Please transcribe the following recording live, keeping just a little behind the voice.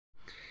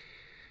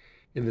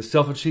In the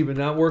Self Achievement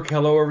Network.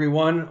 Hello,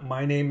 everyone.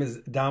 My name is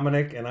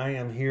Dominic, and I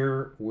am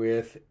here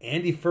with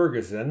Andy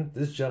Ferguson,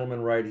 this gentleman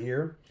right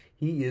here.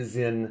 He is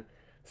in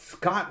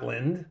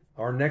Scotland,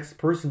 our next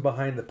person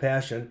behind the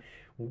passion.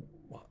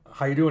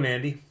 How you doing,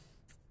 Andy?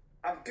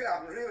 I'm good.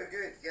 I'm really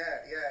good. Yeah,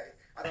 yeah.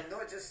 And I'm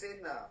not just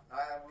saying that.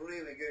 I am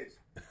really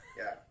good.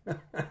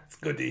 Yeah. It's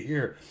good to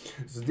hear.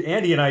 So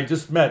Andy and I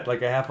just met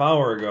like a half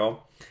hour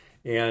ago,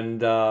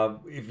 and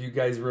if you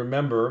guys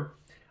remember,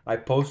 I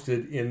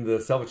posted in the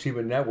Self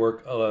Achievement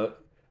Network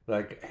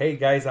like, "Hey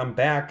guys, I'm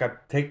back. I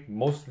take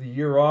most of the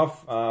year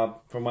off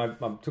from my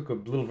took a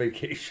little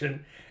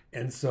vacation,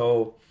 and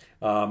so."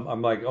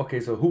 I'm like, okay,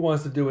 so who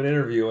wants to do an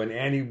interview? And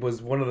Andy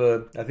was one of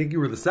the, I think you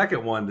were the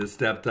second one that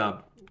stepped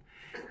up.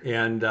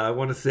 And I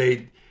want to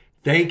say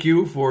thank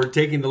you for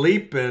taking the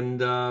leap,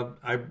 and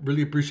I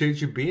really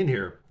appreciate you being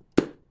here.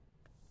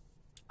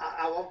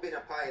 I love being a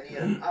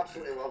pioneer.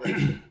 Absolutely love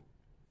it.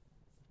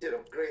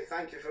 Great.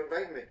 Thank you for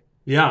inviting me.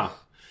 Yeah.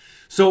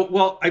 So,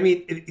 well, I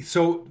mean,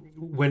 so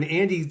when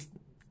Andy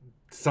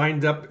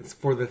signed up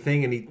for the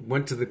thing and he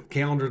went to the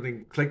calendar and he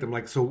clicked, I'm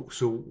like, so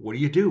what do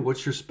you do?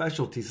 What's your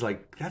specialty? He's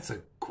like, that's a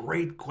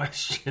great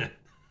question.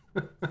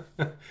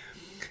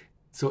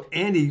 So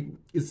Andy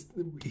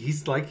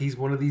he's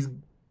one of these,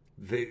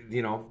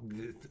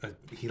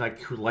 he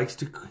likes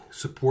to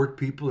support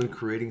people in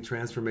creating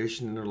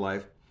transformation in their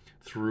life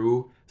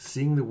through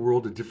seeing the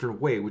world a different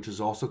way, which is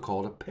also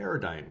called a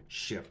paradigm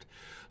shift.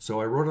 So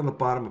I wrote on the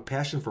bottom a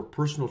passion for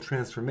personal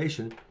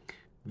transformation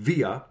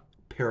via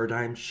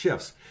paradigm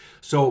shifts.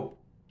 So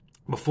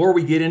before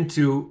we get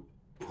into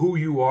who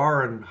you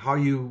are and how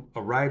you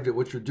arrived at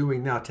what you're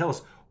doing now, tell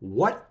us,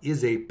 what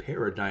is a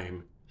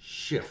paradigm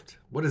shift?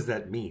 What does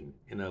that mean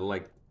in a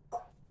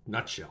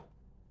nutshell?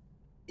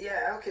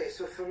 Yeah, okay.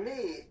 So for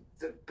me,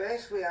 the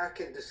best way I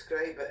can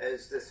describe it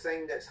is the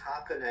thing that's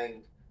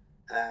happening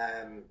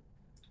um,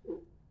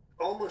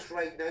 almost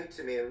right now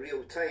to me in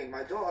real time.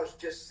 My daughter's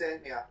just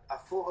sent me a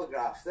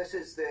photograph. This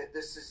is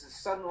the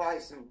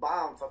sunrise in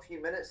Banff a few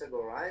minutes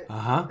ago, right?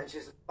 Uh-huh. And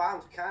she's in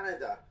Banff,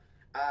 Canada,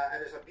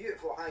 and it's a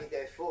beautiful high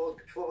def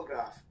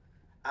photograph.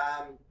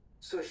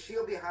 So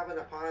she'll be having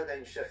a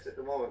paradigm shift at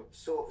the moment.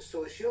 So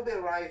she'll be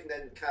arriving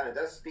in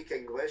Canada, speak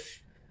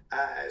English,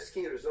 at a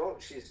ski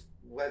resort. She's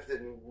lived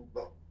in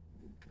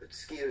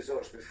ski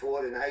resorts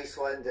before in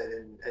Iceland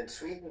and in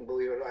Sweden,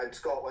 believe it or not, in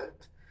Scotland.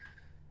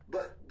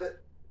 But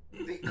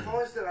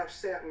because there are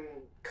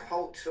certain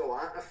cultural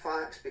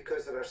artifacts,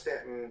 because there are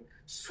certain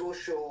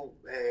social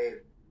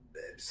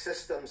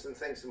systems and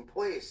things in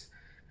place,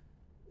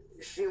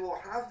 she will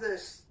have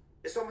this.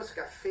 It's almost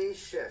like a phase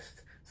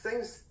shift.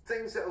 Things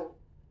that will,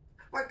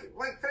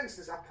 like for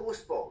instance, a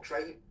post box,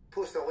 right? You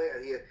post a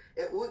letter here.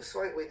 It looks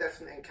slightly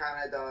different in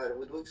Canada. It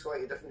would look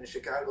slightly different in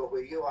Chicago,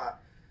 where you are.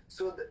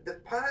 So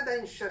the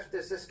paradigm shift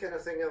is this kind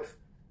of thing of,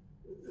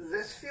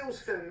 this feels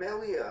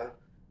familiar,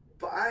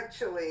 but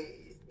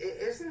actually it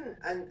isn't.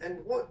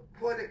 And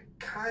what it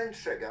can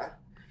trigger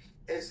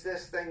is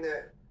this thing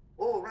that,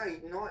 oh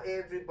right, not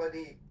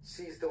everybody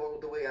sees the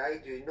world the way I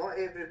do. Not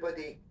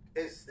everybody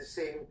is the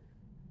same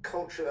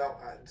cultural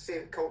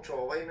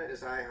alignment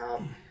as I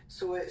have.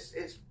 So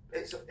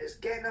it's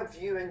getting a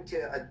view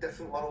into a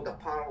different world, a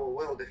parallel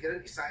world. If you're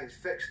into science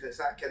fiction, it's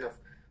that kind of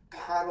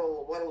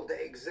parallel world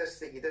that exists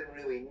that you didn't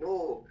really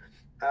know,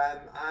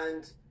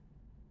 and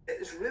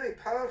it's really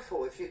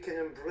powerful if you can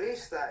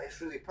embrace that. It's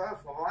really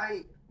powerful.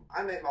 I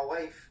met my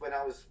wife when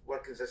I was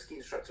working as a ski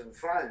instructor in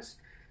France.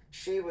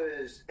 She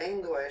was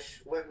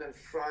English, living in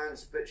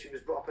France, but she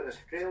was brought up in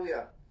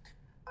Australia.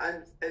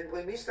 And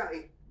when we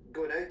started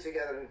going out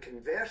together and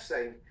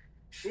conversing,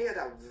 she had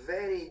a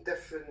very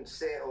different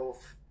set of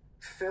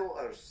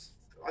filters,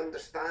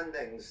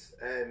 understandings,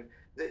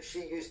 that she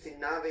used to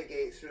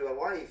navigate through her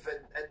life.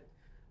 And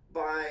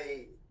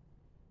by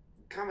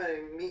coming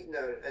and meeting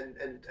her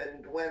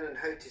and learning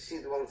how to see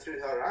the world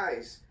through her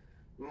eyes,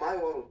 my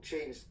world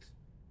changed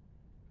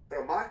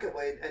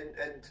remarkably.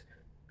 And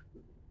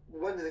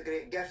one of the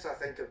great gifts, I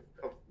think,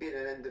 of being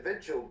an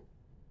individual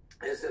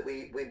is that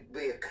we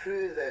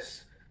accrue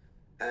this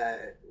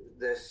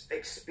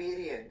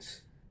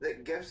experience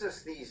that gives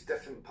us these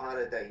different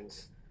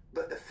paradigms.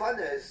 But the fun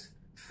is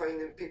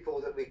finding people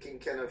that we can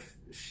kind of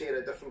share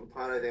a different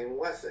paradigm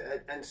with,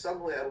 and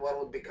suddenly our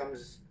world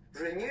becomes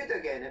renewed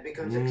again. It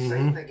becomes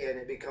exciting again.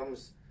 It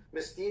becomes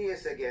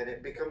mysterious again.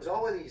 It becomes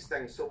all of these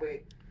things. So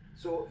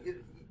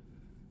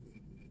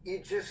you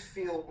just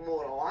feel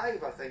more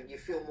alive. I think you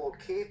feel more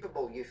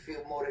capable. You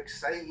feel more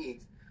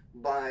excited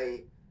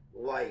by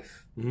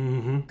life.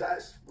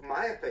 That's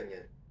my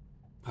opinion.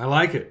 I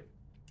like it.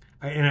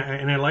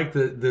 And I like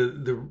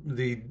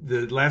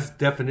the last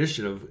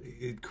definition of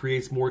it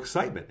creates more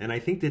excitement, and I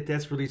think that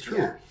that's really true.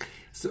 Yeah.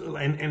 So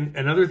and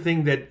another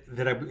thing that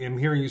I am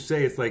hearing you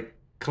say is like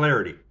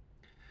clarity.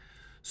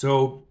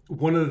 So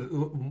one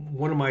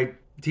of my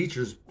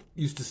teachers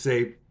used to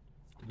say,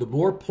 the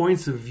more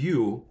points of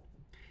view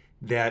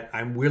that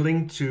I'm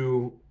willing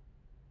to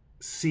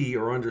see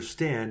or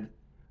understand,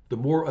 the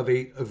more of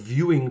a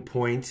viewing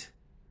point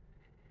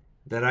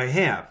that I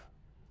have.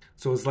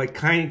 So it's like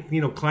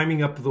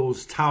climbing up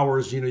those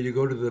towers. You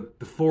go to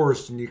the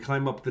forest and you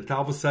climb up the.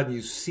 All of a sudden,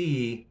 you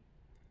see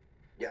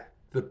Yeah.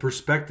 the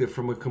perspective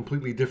from a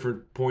completely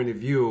different point of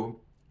view.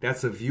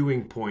 That's a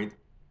viewing point.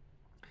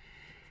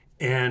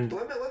 And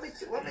let me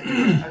give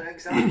you an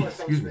example of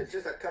something that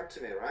just occurred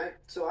to me, right?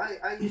 So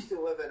I used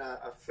to live in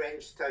a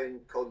French town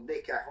called Les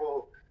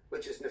Carreaux,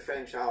 which is in the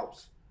French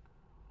Alps.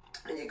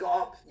 And you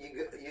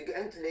get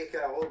into Les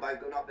Carreaux by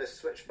going up this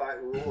switchback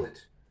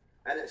road,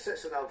 and it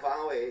sits in a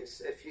valley.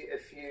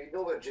 If you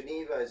know where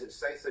Geneva is,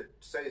 it's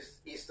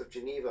southeast of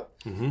Geneva,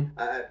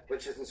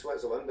 which is in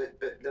Switzerland,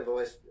 but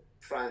nevertheless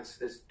France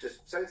is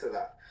just south of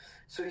that.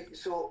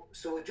 So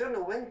during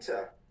the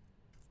winter.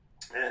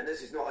 And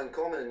this is not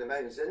uncommon in the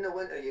mountains. In the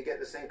winter, you get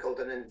this thing called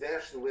an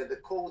inversion, where the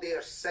cold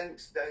air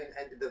sinks down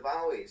into the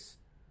valleys,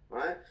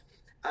 right?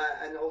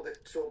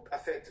 So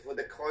effectively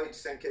the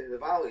clouds sink into the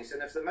valleys.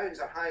 And if the mountains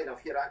are high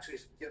enough, you're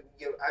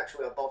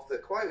actually above the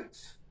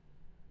clouds.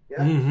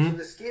 Yeah. So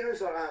the ski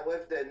resort I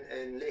lived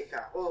in Les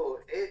Carreaux,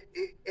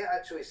 it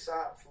actually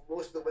sat for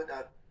most of the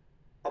winter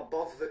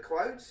above the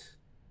clouds.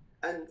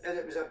 And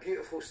it was a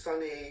beautiful,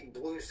 sunny,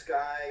 blue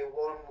sky,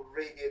 warm,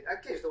 radiant.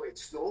 Occasionally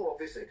it's snow,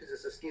 obviously, because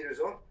it's a ski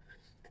resort.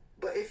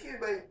 But if you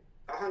went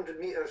 100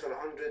 metres or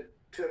 100,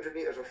 200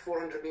 metres or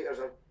 400 metres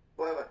or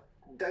whatever,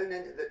 down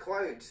into the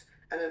clouds,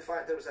 and in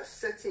fact there was a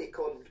city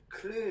called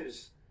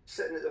Cluse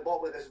sitting at the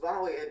bottom of this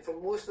valley, and for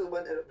most of the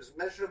winter it was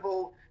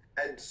miserable,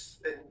 and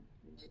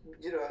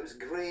it was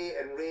grey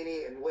and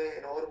rainy and wet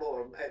and horrible,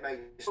 or it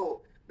might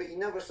snow, but you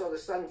never saw the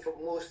sun for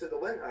most of the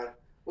winter,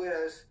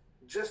 whereas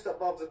just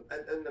above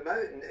in the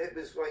mountain it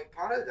was like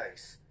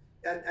paradise.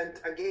 And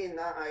again,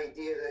 that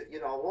idea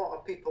that a lot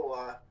of people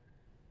are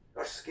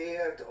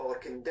scared or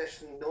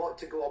conditioned not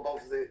to go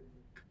above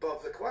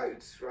the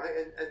clouds,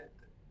 right?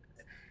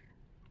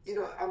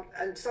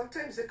 And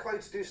sometimes the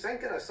clouds do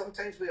sink in us.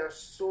 Sometimes we are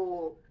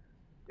so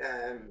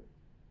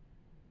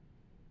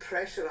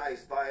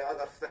pressurized by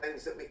other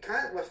things that we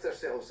can't lift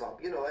ourselves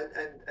up,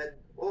 and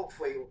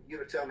hopefully you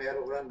were telling me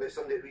earlier on about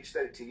somebody that reached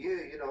out to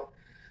you,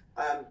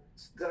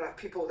 there are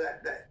people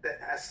that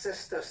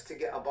assist us to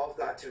get above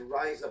that, to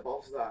rise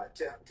above that,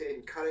 to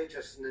encourage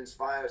us and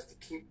inspire us to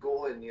keep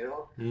going,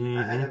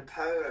 and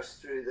empower us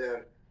through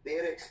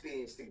their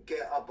experience to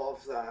get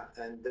above that.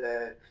 And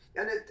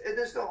it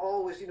is not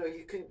always,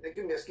 it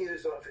can be a ski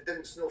resort if it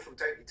didn't snow from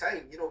time to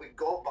time. We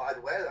got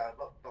bad weather,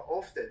 but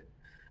often.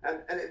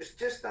 And it was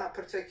just that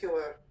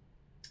particular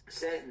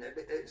setting.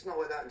 It's not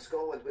like that in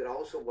Scotland, where I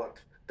also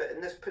worked, but in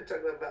this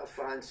particular bit of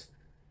France,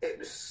 it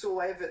was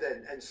so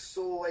evident and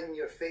so in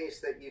your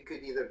face that you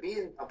could either be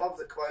above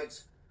the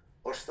clouds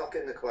or stuck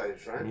in the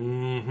clouds, right?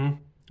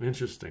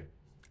 Interesting.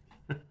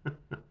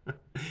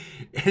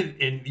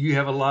 and you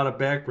have a lot of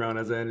background,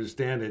 as I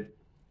understand it,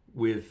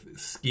 with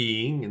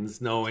skiing and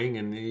snowing,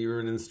 and you're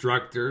an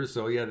instructor.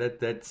 So yeah,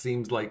 that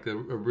seems like a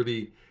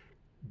really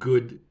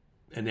good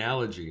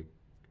analogy.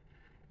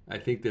 I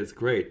think that's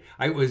great.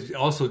 I was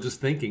also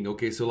just thinking,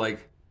 okay, so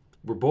like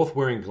we're both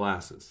wearing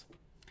glasses.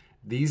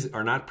 These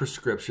are not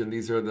prescription.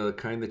 These are the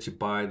kind that you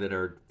buy that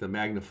are the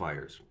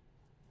magnifiers.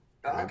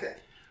 Right? Okay.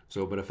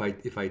 So, but if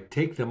I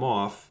take them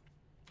off,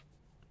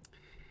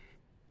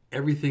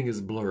 everything is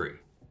blurry.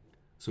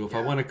 So if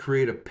I want to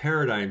create a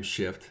paradigm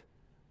shift,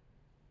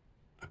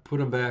 I put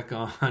them back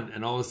on,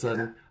 and all of a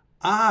sudden,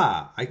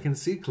 I can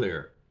see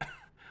clear.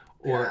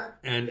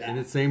 And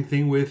the same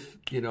thing with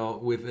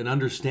with an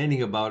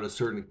understanding about a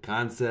certain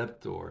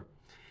concept or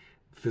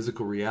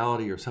physical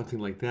reality or something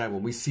like that.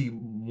 When we see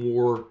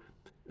more.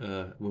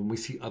 When we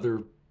see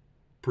other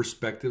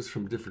perspectives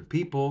from different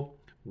people,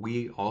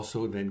 we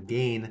also then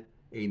gain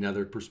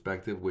another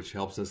perspective, which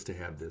helps us to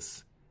have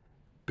this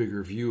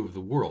bigger view of the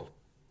world.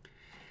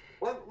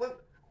 Well,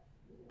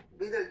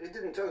 we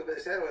didn't talk about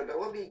this earlier, but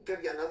let me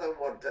give you another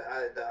word that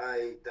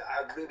I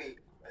really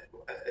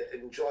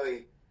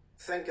enjoy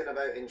thinking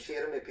about and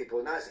sharing with people,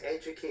 and that's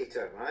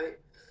educator, right?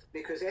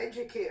 Because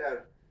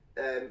educator,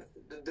 the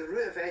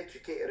root of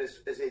educator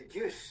is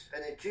educe,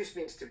 and educe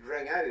means to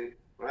bring out.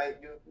 Right,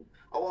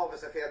 a lot of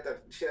us have heard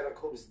of Sherlock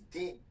Holmes'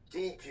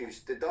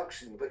 deduce,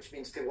 deduction, which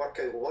means to work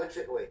out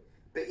logically.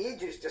 But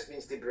educe just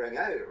means to bring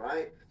out,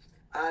 right?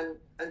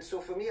 And so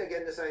for me,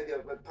 again, this idea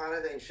of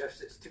paradigm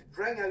shifts, it's to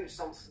bring out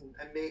something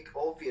and make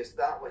obvious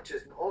that which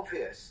isn't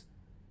obvious,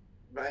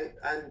 right?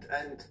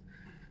 And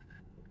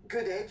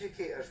good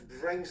educators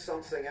bring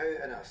something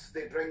out in us.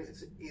 They bring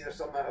either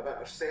something out about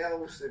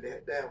ourselves,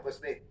 they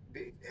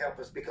help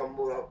us become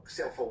more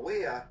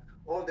self-aware,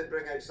 or they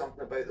bring out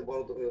something about the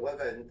world that we live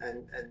in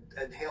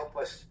and help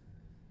us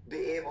be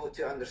able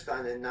to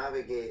understand and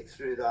navigate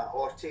through that,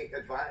 or take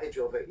advantage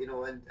of it,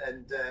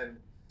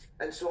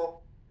 and so,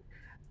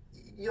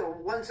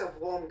 once I've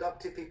warmed up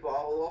to people,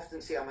 I will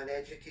often say I'm an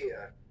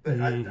educator,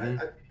 but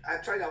I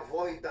try to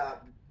avoid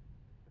that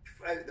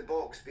out the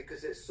box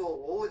because it's so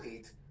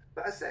loaded.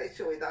 But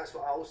essentially, that's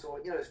what I also,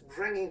 it's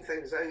bringing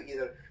things out,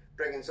 either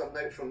bringing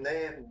something out from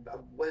them,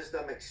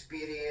 wisdom,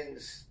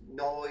 experience,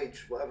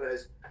 knowledge, whatever it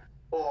is,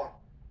 or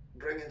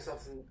bringing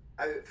something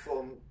out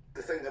from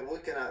the thing they're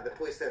looking at, the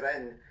place they're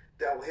in,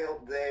 that'll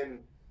help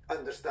them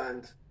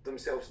understand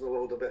themselves in the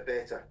world a bit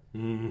better.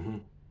 Mm-hmm.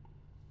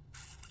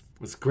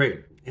 That's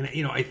great. And,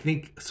 I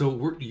think,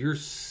 so you're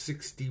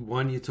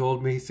 61, you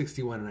told me,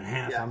 61 and a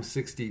half. Yeah. I'm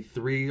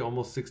 63,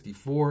 almost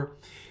 64.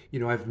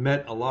 I've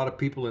met a lot of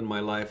people in my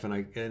life, and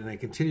I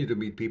continue to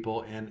meet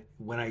people. And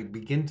when I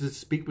begin to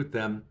speak with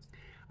them,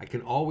 I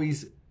can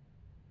always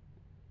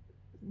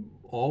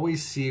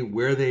see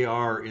where they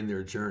are in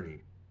their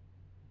journey.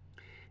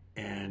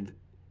 And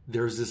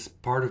there's this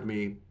part of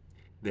me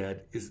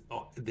that is,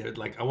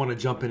 like, I want to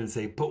jump in and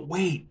say, but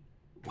wait,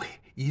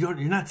 you're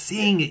not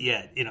seeing it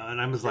yet, and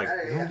I was like,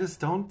 Yeah. Just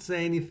don't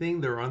say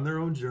anything. They're on their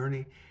own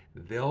journey.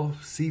 They'll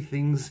see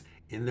things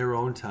in their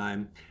own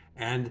time.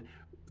 And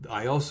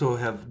I also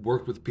have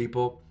worked with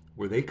people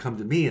where they come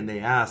to me and they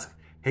ask,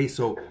 hey,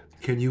 so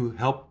can you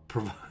help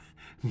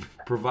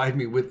provide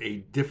me with a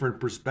different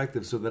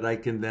perspective so that I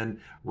can then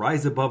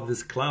rise above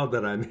this cloud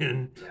that I'm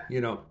in,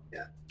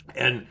 Yeah.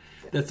 And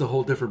that's a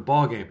whole different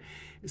ballgame.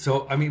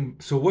 So,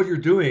 so what you're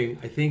doing,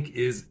 I think,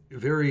 is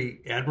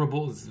very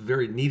admirable. It's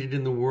very needed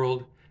in the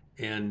world.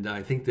 And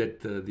I think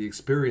that the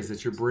experience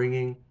that you're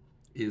bringing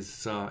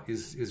is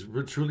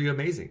truly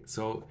amazing.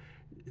 So,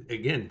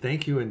 again,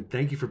 thank you. And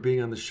thank you for being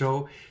on the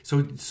show.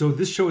 So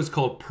this show is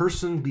called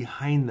Person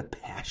Behind the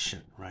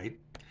Passion, right?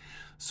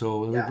 So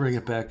let me bring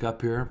it back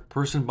up here.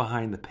 Person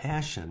Behind the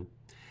Passion.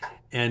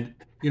 And,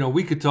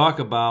 we could talk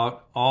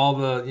about all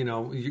the,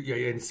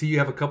 and see you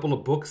have a couple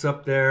of books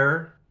up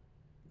there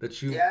that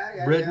you've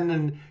written,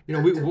 and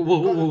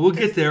we'll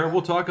get there.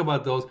 We'll talk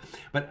about those.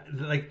 But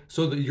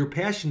your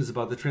passion is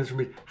about the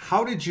transformation.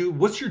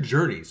 What's your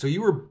journey? So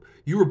you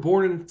were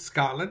born in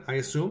Scotland, I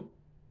assume?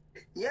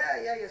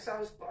 Yes. I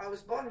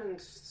was born in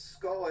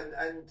Scotland,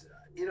 and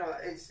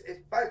it's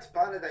back to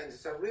paradigms.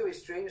 It's a really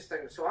strange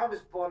thing. So I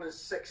was born in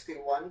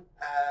 '61,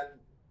 and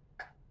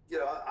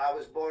I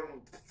was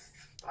born,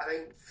 I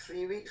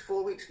think,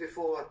 4 weeks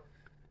before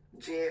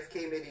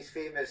JFK made his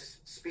famous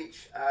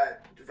speech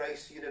at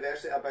Rice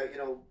University about,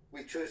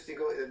 we chose to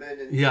go to the moon,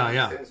 and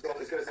things not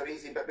because they're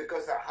easy, but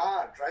because they're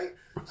hard, right?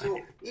 So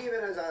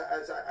even as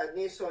a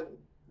nascent,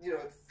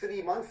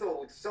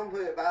 3-month-old,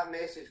 somehow that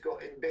message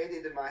got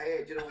embedded in my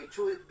head. We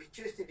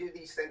choose to do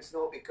these things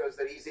not because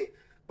they're easy,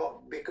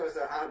 but because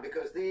they're hard,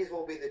 because these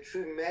will be the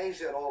true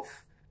measure of,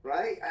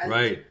 right?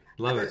 Right.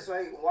 Love it. It's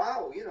like,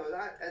 wow,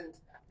 that,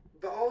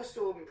 but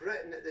also in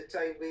Britain at the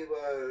time, we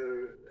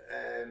were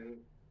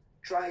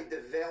trying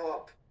to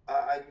develop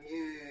a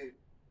new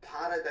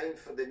paradigm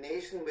for the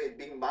nation. We had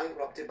been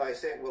bankrupted by the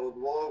Second World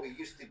War. We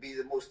used to be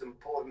the most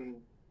important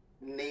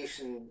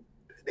nation,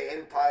 the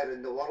empire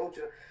in the world.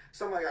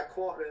 Something like a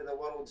quarter of the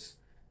world's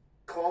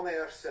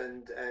commerce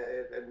and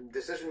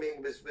decision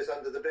making was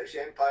under the British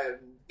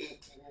Empire in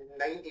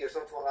 1890 or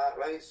something like that,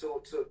 right?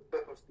 So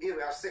but here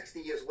we are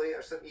 60 years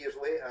later, 70 years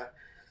later,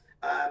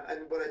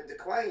 and we're in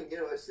decline.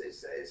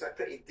 It's a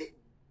pretty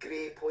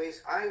grey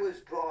place. I was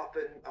brought up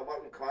in a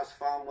working class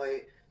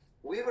family.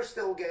 We were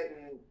still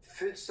getting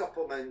food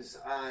supplements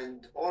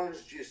and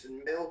orange juice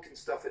and milk and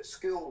stuff at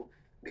school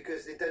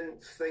because they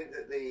didn't think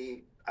that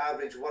the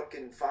average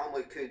working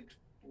family could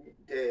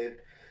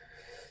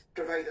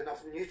provide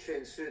enough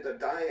nutrients through their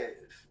diet,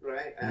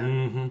 right?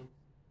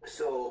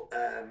 So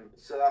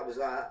that was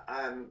that.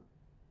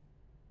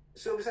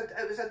 So it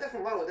was a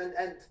different world,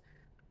 and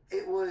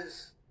it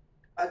was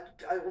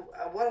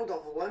a world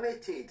of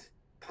limited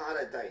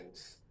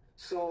paradigms.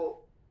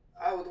 So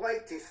I would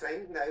like to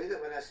think now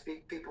that when I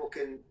speak, people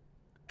can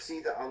see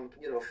that I'm,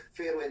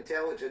 fairly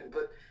intelligent,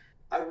 but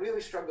I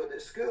really struggled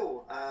at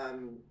school.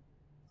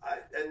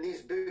 And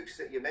these books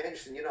that you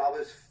mentioned, I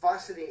was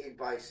fascinated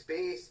by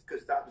space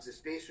because that was the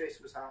space race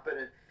was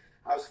happening.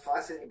 I was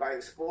fascinated by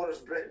explorers.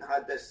 Britain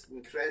had this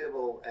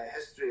incredible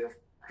history of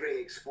great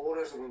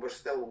explorers, and we were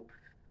still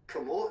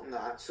promoting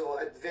that. So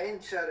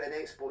adventure and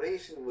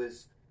exploration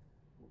was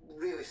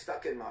really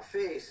stuck in my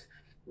face.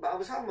 But I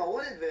was having my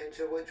own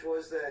adventure, which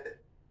was that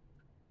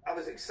I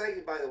was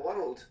excited by the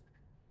world,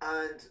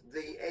 and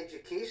the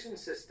education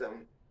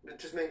system, I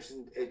just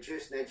mentioned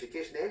juice and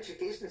education, the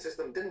education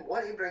system didn't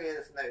want to bring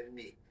anything out of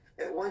me.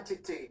 It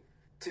wanted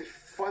to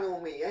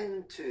funnel me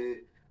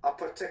into a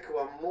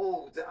particular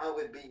mold that I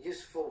would be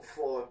useful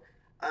for,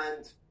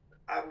 and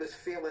I was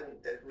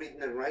failing at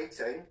reading and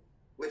writing,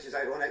 which is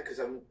ironic because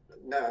I'm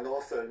now an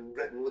author and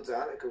written loads of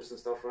articles and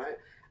stuff, right?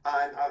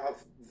 And I have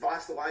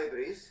vast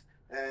libraries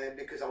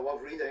because I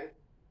love reading,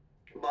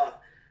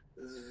 but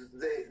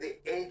the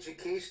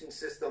education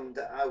system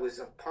that I was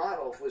a part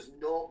of was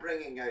not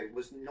bringing out,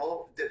 was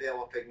not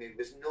developing me,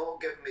 was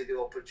not giving me the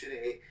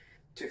opportunity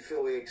to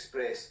fully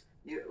express.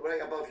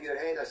 Right above your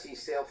head, I see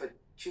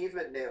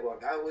Self-Achievement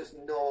Network. I was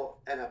not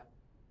in a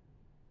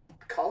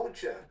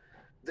culture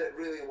that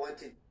really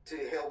wanted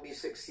to help me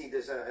succeed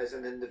as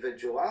an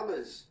individual. I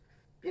was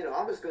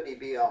going to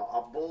be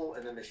a bolt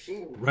in a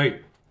machine.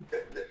 Right. And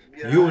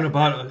it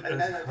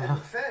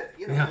didn't fit,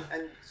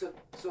 and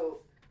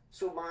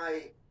so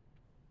my.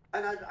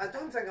 And I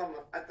don't think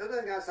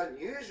that's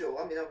unusual.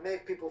 I mean, I've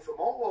met people from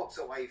all walks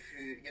of life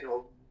who,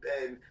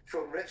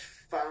 from rich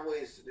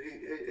families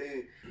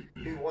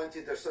who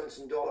wanted their sons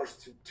and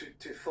daughters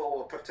to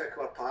follow a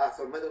particular path,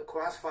 or middle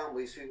class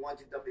families who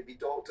wanted them to be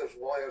doctors,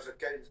 lawyers,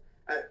 accountants.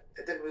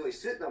 It didn't really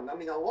suit them. I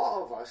mean, a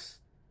lot of us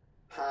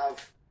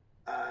have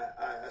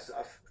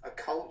a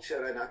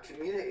culture and a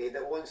community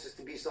that wants us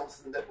to be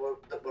something that we're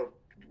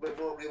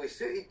not really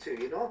suited to,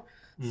 you know.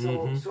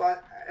 So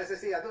as I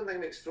say, I don't think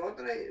I'm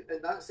extraordinary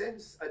in that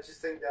sense. I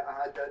just think that I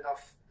had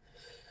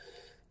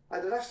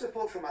enough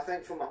support from my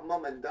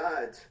mum and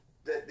dad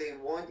that they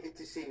wanted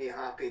to see me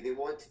happy. They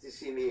wanted to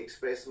see me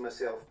expressing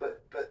myself.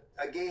 But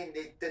again,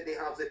 did they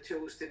have the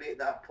tools to make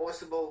that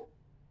possible?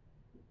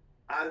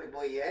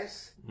 Arguably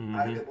yes,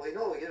 arguably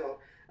no. You know,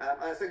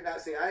 I think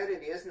that's the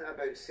irony, isn't it,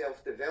 about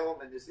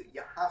self-development, is that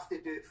you have to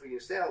do it for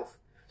yourself,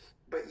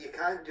 but you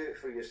can't do it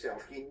for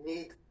yourself. You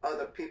need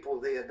other people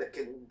there that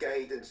can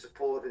guide and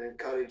support and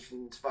encourage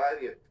and inspire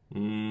you.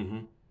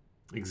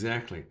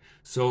 Exactly.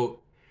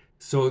 So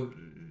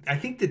I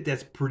think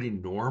that's pretty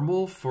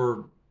normal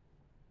for,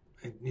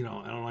 you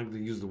know, I don't like to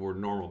use the word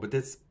normal, but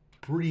that's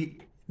pretty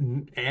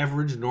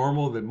average,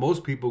 normal, that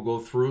most people go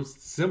through.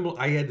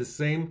 I had the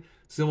same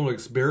similar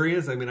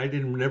experience. I mean,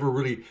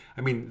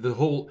 the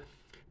whole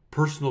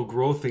personal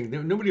growth thing,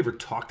 nobody ever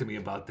talked to me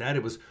about that.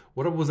 It was,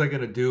 what was I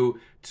going to do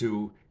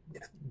to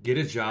get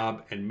a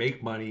job and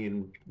make money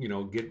and, you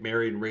know, get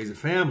married and raise a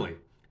family?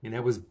 And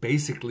that was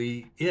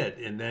basically it.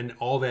 And then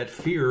all that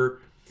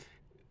fear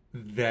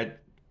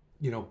that,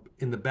 you know,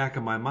 in the back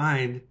of my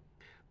mind,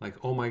 like,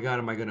 oh my God,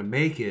 am I going to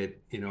make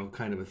it? You know,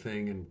 kind of a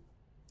thing. And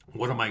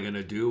what am I going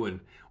to do?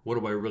 And what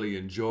do I really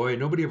enjoy?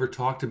 Nobody ever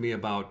talked to me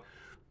about,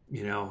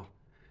 you know,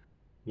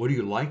 what do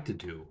you like to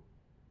do?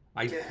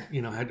 I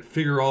had to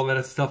figure all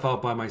that stuff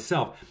out by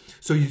myself.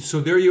 So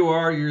there you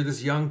are. You're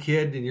this young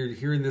kid, and you're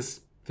hearing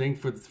this thing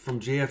from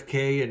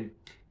JFK, and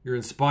you're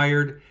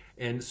inspired.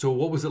 And so,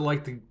 what was it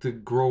like to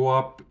grow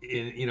up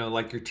in, you know,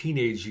 like your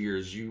teenage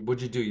years?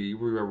 What'd you do? You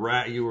were a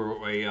rat. You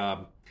were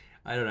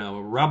I don't know,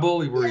 a rebel.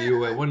 Were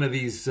you one of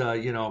these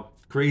you know,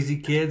 crazy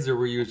kids, or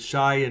were you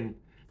shy and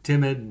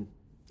timid?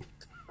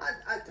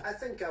 I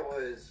think I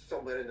was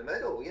somewhere in the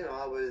middle. You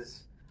know,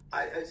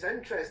 it's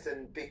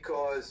interesting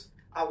because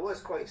I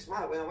was quite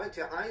smart. When I went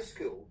to high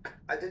school,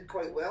 I did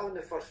quite well in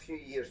the first few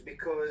years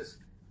because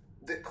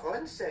the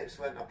concepts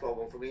weren't a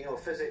problem for me. You know,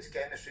 physics,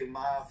 chemistry,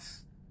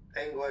 maths,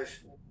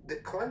 English, the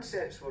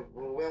concepts were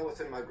well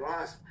within my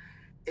grasp.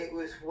 It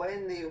was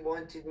when they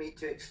wanted me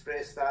to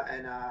express that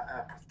in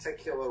a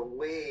particular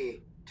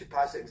way to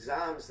pass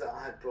exams that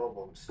I had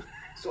problems.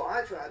 So I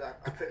actually had a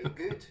pretty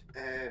good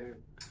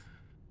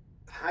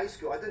high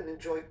school. I didn't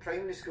enjoy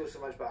primary school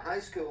so much, but high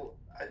school,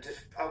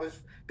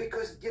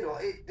 because, you know,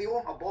 they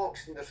own a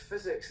box, and there's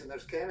physics and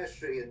there's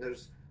chemistry and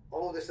there's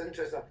all this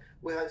interest.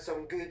 We had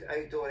some good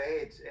outdoor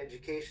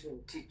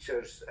education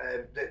teachers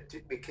that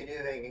took me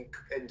canoeing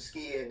and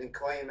skiing and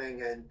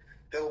climbing and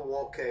hill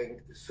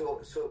walking.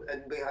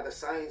 And we had a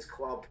science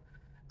club.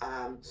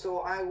 So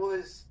I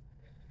was,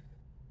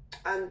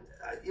 and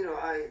you know,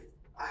 I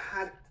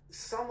had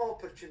some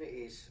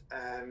opportunities.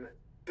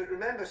 But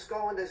remember,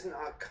 Scotland isn't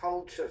a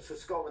culture, so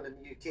Scotland and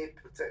the UK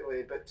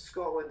particularly, but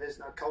Scotland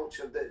isn't a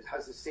culture that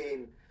has the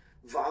same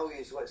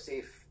values, let's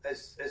say,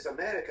 as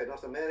America,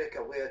 North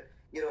America, where,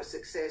 you know,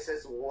 success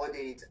is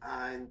lauded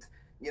and,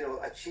 you know,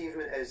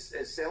 achievement is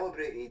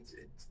celebrated.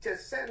 To a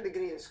certain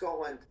degree in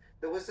Scotland,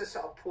 there was this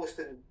sort of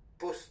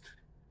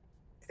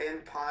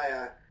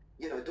post-empire,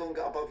 you know, don't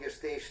get above your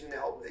station. You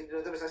know,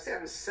 there was a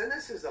certain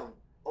cynicism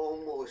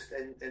almost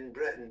in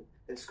Britain,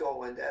 in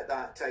Scotland at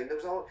that time. There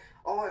was all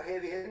our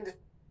heavy industry.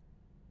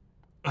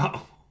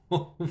 Oh,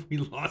 we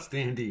lost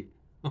Andy.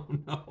 Oh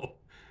no.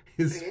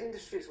 The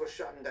industries were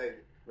shutting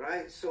down,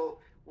 right?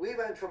 So we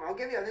went from, I'll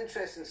give you an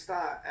interesting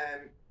stat.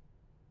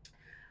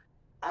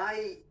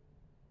 I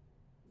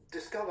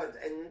discovered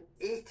in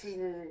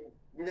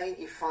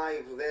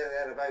 1895,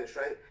 thereabouts,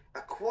 right,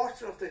 a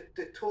quarter of the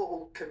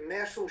total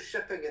commercial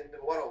shipping in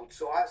the world,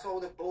 so that's all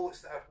the boats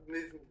that are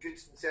moving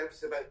goods and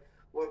services about,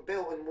 were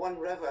built in one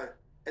river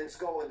in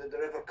Scotland, the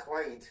River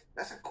Clyde.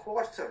 That's a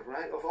quarter,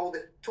 right, of all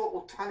the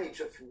total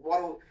tonnage of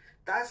world.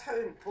 That's how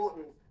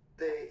important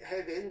the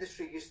heavy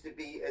industry used to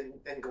be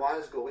in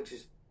Glasgow, which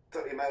is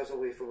 30 miles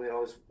away from where I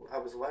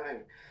was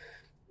living.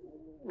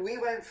 We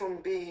went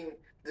from being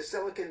the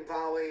Silicon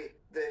Valley,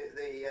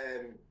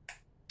 the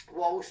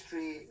Wall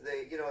Street,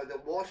 the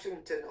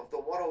Washington of the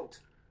world,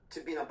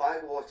 to being a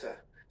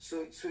backwater.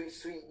 So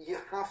you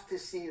have to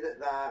see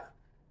that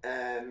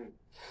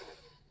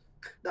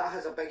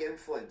has a big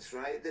influence,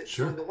 right?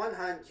 Sure. So on the one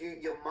hand,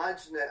 you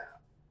imagine that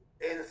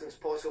anything's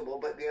possible,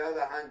 but on the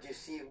other hand, you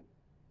see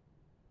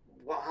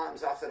what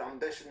happens after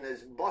ambition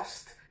is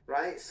bust,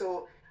 right?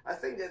 So I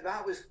think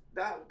that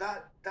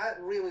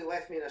really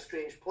left me in a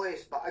strange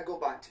place. But I go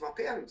back to my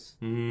parents.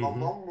 Mm-hmm. My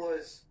mum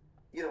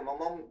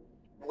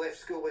left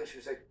school when she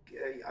was a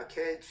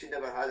kid. She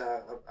never had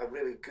a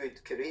really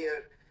good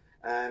career.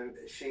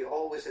 She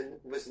always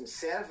was in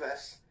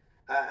service.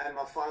 And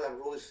my father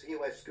he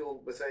left school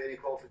without any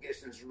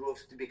qualifications,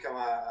 rose to become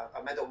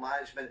a middle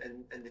management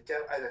in the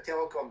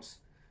telecoms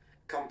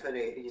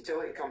company, a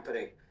utility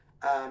company.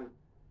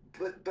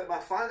 But my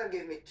father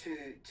gave me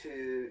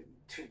two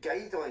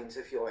guidelines,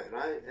 if you like,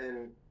 right?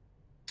 And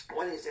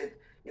one, he said,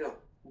 you know,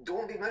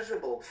 don't be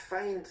miserable.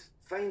 Find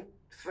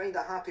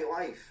a happy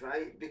life,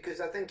 right?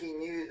 Because I think he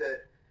knew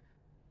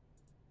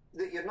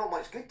that you're not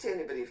much good to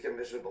anybody if you're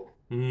miserable.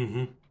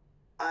 Mm-hmm.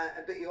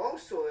 But he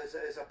also, as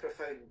a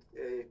profound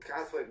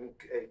Catholic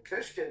and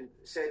Christian,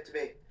 said to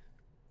me,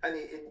 and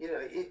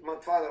my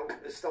father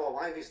is still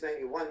alive. He's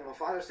 91. My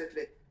father said to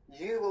me,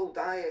 "You will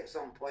die at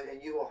some point,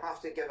 and you will have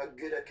to give a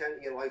good account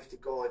of your life to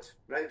God,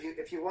 right?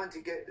 If you want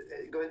to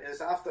go into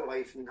this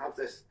afterlife and have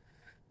this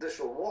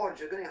reward,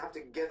 you're going to have to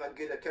give a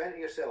good account of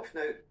yourself."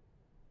 Now,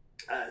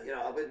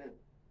 I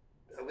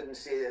wouldn't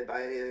say that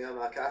by anything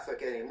I'm a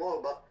Catholic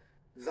anymore, but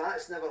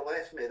that's never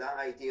left me. That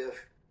idea of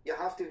you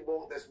have to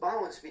walk this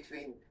balance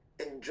between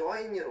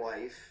enjoying your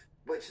life,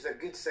 which is a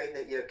good sign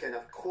that you're kind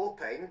of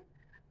coping,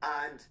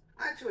 and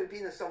actually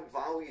being of some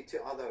value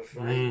to others,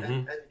 right?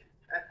 Mm-hmm.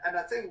 And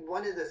I think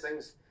one of the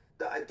things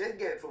that I did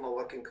get from a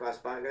working class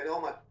background,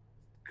 all my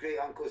great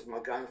uncles and my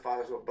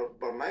grandfathers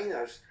were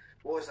miners,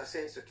 was a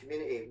sense of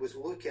community, was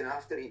looking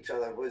after each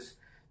other, was,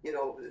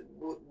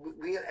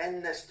 we're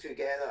in this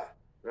together,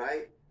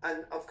 right?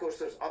 And of course,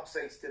 there's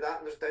upsides to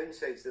that, and there's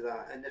downsides to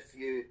that. And if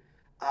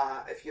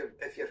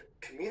your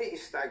community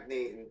is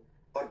stagnating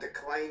or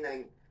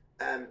declining,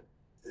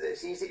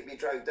 it's easy to be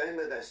dragged down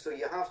with this. So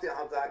you have to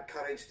have that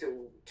courage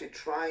to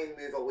try and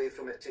move away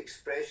from it, to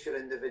express your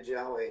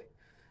individuality.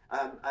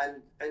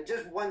 And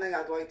just one thing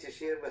I'd like to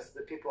share with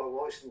the people who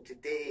are watching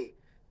today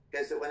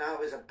is that when I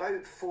was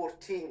about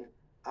 14,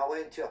 I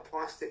went to a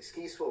plastic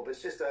ski slope.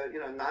 It's just a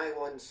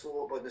nylon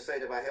slope on the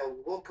side of a hill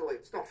locally.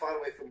 It's not far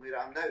away from where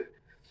I am now.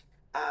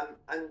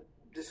 And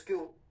the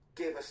school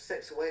gave us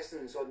 6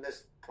 lessons on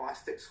this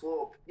plastic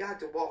slope. You had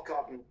to walk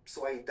up and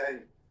slide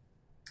down.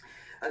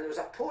 And there was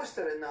a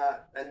poster in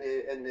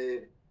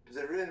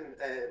the room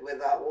where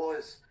that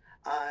was,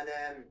 and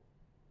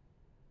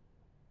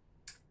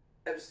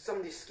it was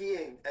somebody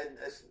skiing in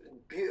this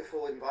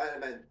beautiful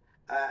environment.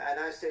 And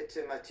I said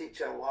to my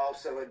teacher, "Wow,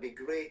 sir, it would be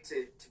great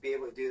to be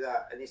able to do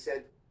that." And he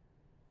said,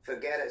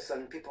 "Forget it,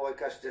 son. People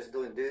like us just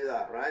don't do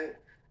that, right?"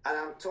 And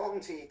I'm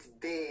talking to you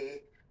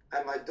today,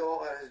 and my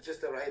daughter has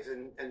just arrived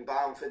in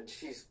Banff, and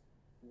she's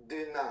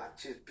doing that.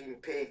 She's been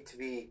paid to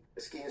be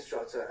a ski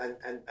instructor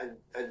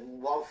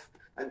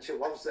and she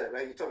loves it,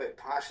 right? You talk about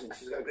passion.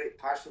 She's got a great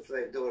passion for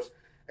the outdoors,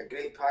 a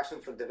great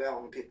passion for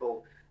developing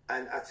people.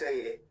 And I tell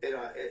you,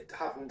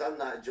 having done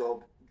that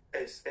job,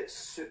 it's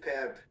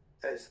superb.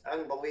 It's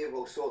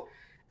unbelievable. So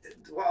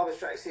what I was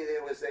trying to say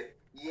there was that,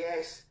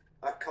 yes,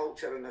 our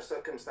culture and our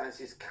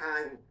circumstances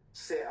can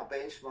set a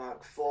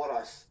benchmark for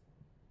us,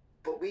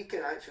 but we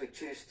can actually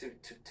choose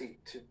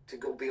to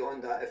go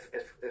beyond that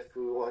if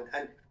we want.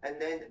 And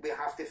then we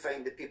have to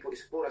find the people to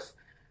support us.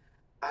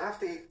 I have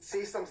to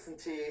say something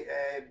to you,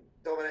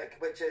 Dominic,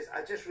 which is,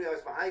 I just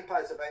realised my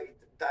iPad's about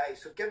to die,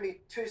 so give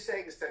me 2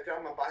 seconds to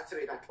grab my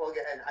battery and plug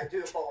it in. I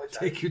do apologise.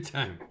 Take your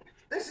time.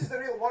 This is the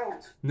real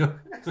world. No,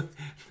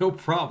 no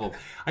problem.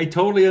 I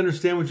totally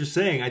understand what you're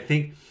saying. I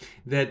think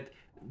that,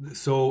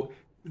 so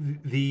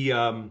the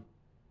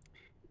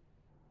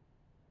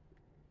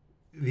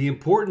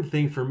important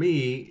thing for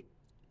me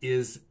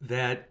is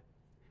that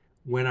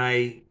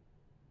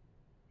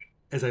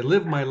as I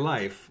live my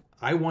life,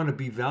 I want to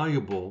be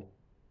valuable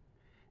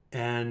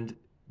and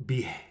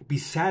be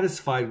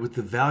satisfied with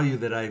the value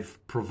that I've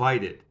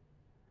provided.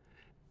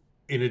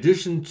 In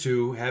addition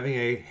to having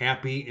a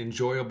happy,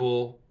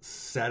 enjoyable,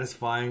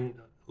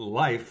 satisfying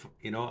life,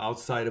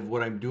 outside of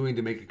what I'm doing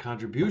to make a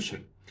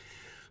contribution.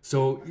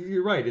 So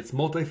you're right; it's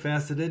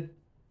multifaceted,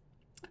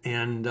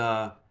 and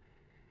I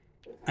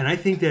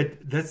think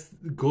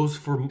that goes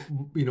for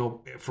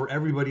for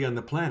everybody on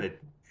the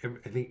planet.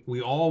 I think we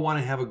all want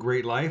to have a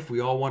great life. We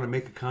all want to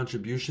make a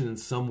contribution in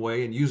some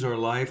way and use our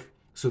life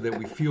so that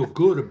we feel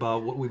good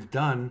about what we've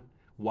done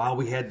while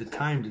we had the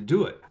time to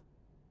do it.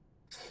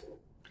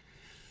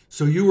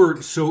 So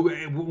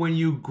when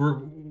you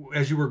grew,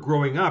 as you were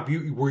growing up,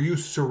 were you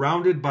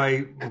surrounded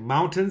by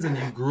mountains and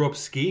you grew up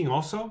skiing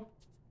also?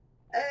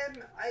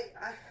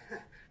 I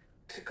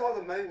to call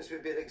them mountains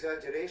would be an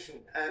exaggeration.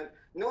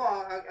 No,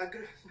 I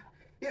grew.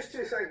 Here's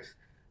 2 things.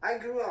 I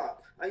grew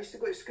up. I used to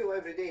go to school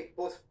every day,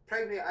 both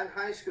primary and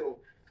high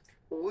school,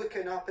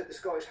 looking up at the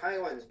Scottish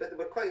Highlands, but they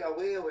were quite a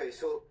way away.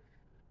 So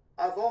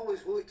I've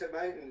always looked at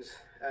mountains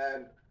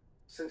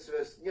since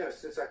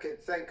I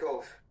could think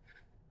of.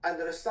 And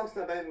there is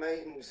something about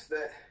mountains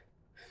that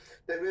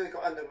really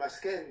got under my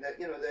skin. That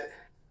that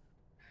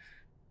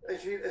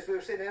as we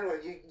were saying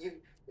earlier,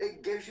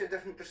 it gives you a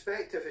different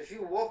perspective. As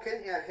you walk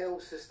into a hill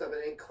system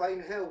and then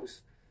climb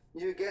hills,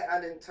 you get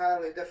an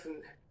entirely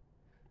different.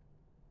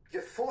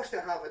 You're forced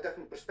to have a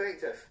different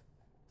perspective.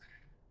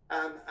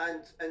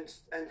 And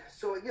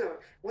so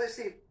let's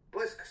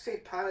say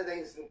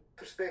paradigms and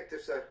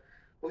perspectives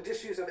we'll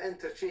just use them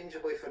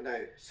interchangeably for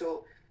now.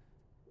 So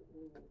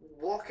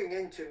walking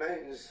into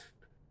mountains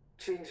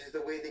changes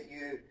the way that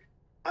you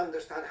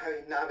understand how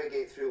you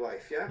navigate through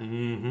life, yeah?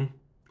 Mm-hmm.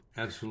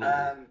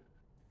 Absolutely.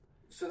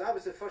 so that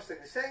was the first thing.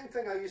 The second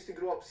thing I used to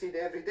grow up seeing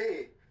every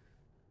day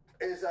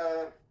is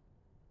a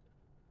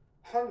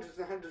hundreds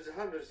and hundreds and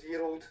hundreds of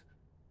year old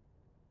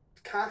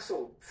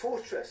castle,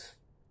 fortress,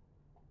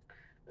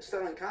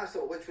 Stirling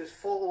Castle, which was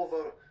fought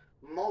over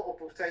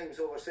multiple times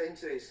over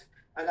centuries.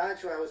 And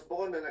actually, I was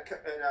born in a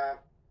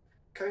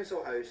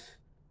council house,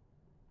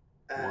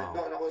 Wow.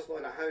 not in a hospital,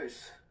 in a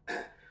house.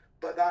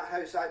 But that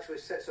house actually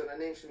sits on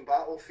an ancient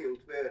battlefield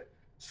where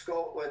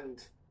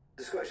Scotland,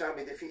 the Scottish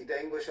Army defeated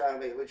the English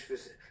Army, which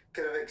was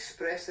kind of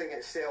expressing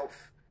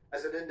itself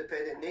as an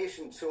independent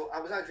nation. So I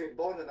was actually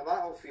born in a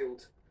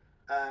battlefield,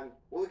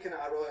 looking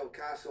at a royal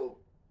castle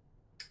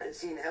and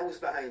seeing hills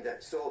behind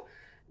it. So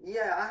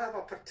yeah, I have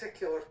a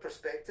particular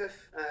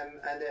perspective,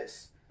 and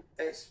it's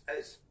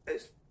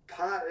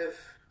part of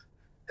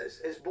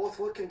it's both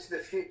looking to the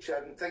future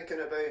and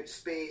thinking about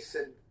space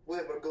and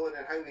where we're going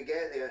and how we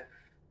get there,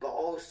 but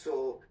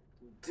also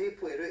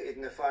deeply rooted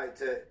in the fact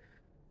that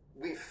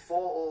we've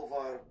fought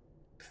over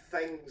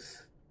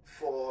things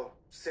for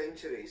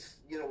centuries.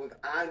 You know, we've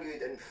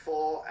argued and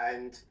fought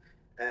and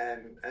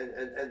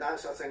that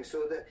sort of thing.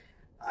 So that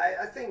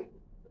I think,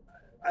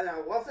 and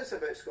I love this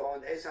about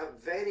Scotland, it's a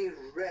very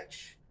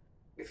rich.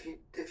 If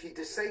you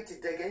decide to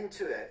dig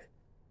into it,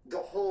 the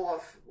whole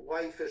of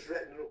life is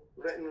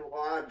written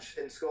large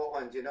in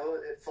Scotland. You know,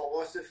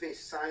 philosophy,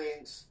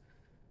 science,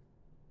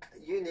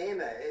 you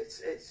name it.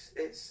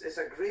 It's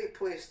a great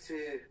place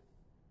to.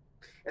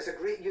 It's a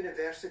great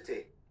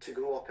university to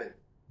grow up in.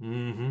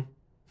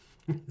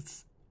 Mm-hmm.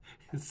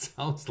 It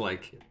sounds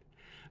like it.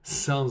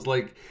 Sounds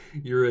like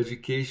your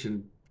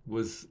education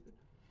was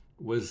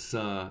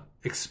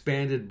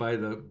expanded by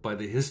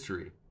the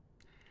history.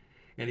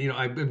 And you know,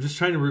 I'm just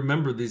trying to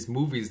remember these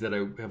movies that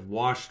I have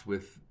watched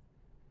with.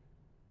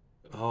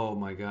 Oh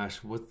my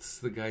gosh, what's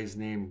the guy's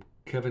name?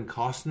 Kevin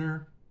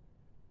Costner.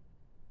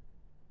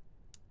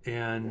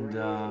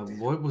 And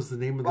what was the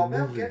name of the movie?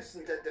 Mel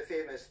Gibson did the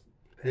famous.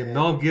 Yeah,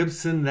 Mel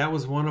Gibson, that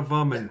was one of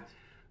them, and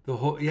the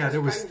whole Chris there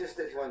was Pine just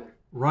did one.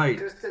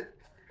 right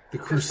the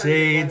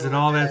Crusades and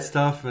all that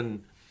stuff,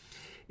 and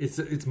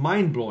it's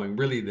mind blowing,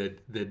 really,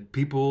 that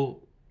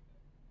people,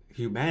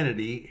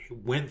 humanity,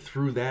 went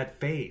through that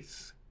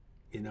phase,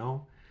 you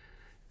know,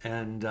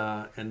 and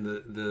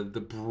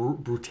the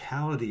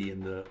brutality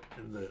and the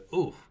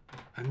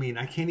I mean,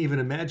 I can't even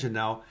imagine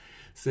now.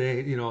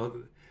 Say, you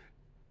know,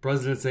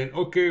 president saying,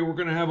 okay, we're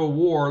going to have a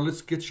war.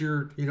 Let's get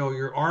your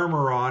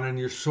armor on and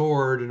your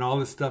sword and all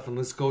this stuff, and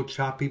let's go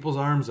chop people's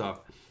arms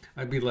off.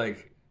 I'd be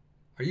like,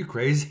 are you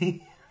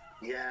crazy?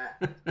 Yeah.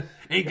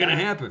 Ain't going to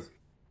happen.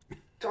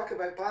 Talk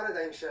about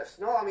paradigm shifts.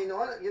 No, I mean,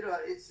 you know,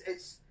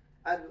 it's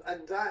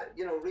and that,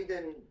 you know,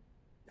 reading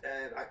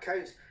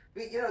accounts.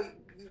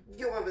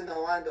 You live in the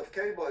land of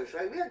cowboys,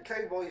 right? We had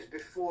cowboys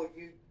before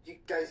you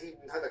guys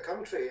even had a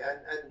country,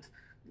 and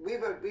we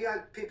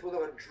had people that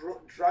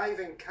were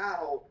driving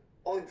cattle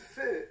on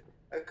foot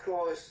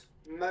across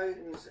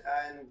mountains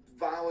and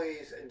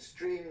valleys and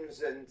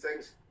streams and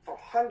things for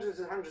hundreds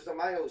and hundreds of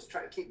miles,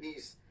 trying to keep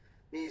these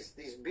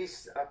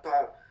beasts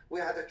apart. We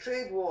had a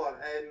trade war.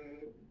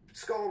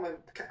 Scotland went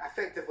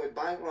effectively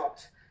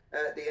bankrupt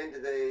at the end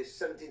of the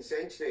 17th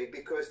century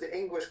because the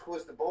English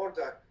closed the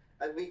border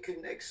and we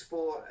couldn't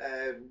export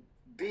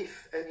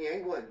beef into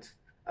England.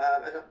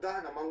 And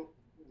that, among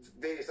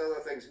various other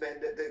things,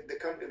 meant that the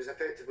country was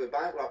effectively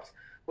bankrupt,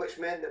 which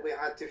meant that we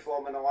had to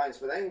form an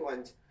alliance with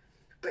England.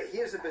 But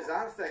here's the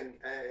bizarre thing,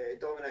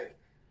 Dominic.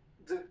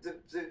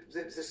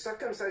 The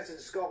circumstances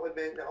in Scotland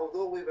meant that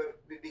although we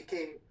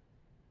became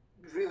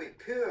really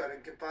poor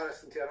in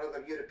comparison to our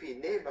other European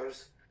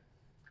neighbours,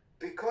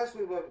 because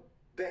we were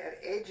better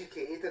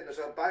educated, and there's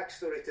a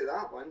backstory to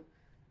that one,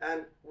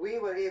 and we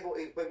were able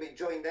to, when we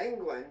joined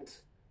England,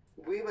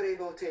 we were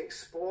able to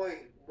exploit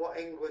what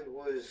England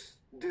was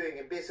doing.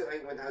 And basically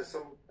England has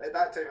some, at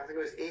that time I think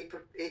it was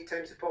eight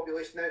times the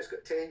population. Now it's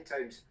got 10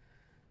 times.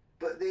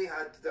 But they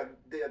had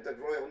the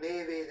Royal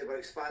Navy, they were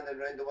expanding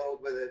around the world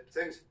with the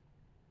things.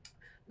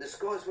 The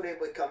Scots were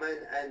able to come in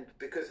and,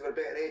 because they were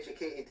better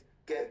educated,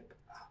 get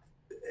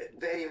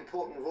very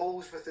important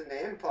roles within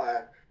the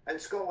empire. And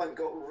Scotland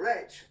got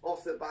rich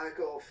off the back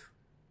of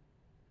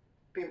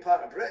being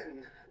part of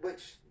Britain,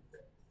 which,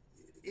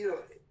 you know,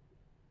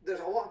 there's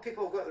a lot of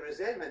people who've got the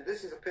resentment.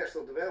 This is a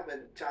personal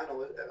development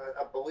channel,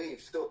 I believe.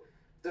 So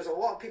there's a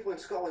lot of people in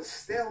Scotland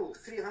still,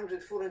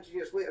 300, 400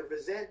 years later,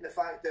 resent the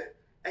fact that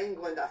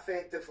England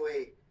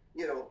effectively,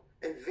 you know,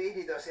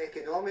 invaded us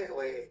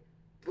economically,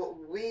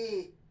 but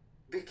we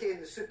became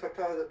the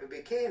superpower that we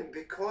became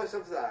because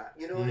of that.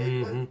 You know,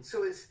 Mm-hmm.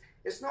 so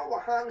it's not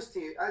what happens to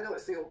you. I know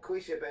it's the old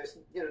cliche, but it's,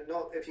 you know,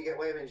 not if you get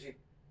lemons you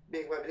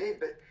make lemonade.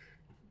 But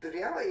the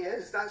reality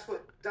is that's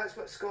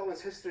what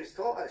Scotland's history's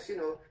taught us. You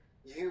know,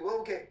 you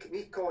will get,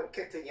 we call it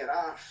kicked in your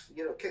arse.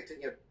 You know, kicked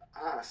in your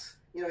ass.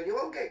 You know, you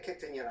will get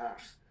kicked in your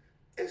arse.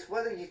 It's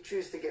whether you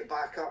choose to get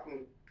back up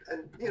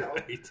and you know.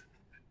 Right.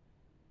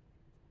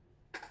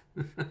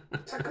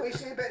 It's a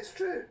cliche, but it's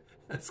true.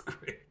 That's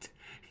great.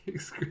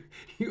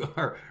 You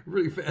are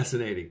really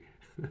fascinating.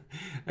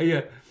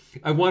 Yeah,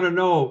 I want to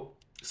know.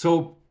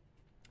 So,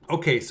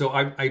 Okay, so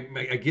I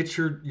get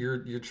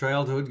your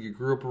childhood. You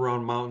grew up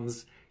around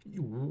mountains.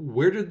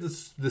 Where did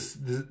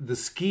the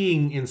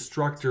skiing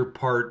instructor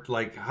part,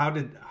 like, how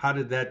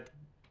did that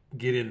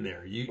get in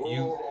there? You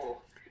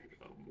Oh,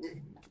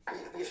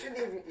 you,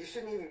 you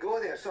shouldn't even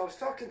go there. So I was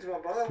talking to my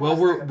brother Well,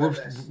 last night about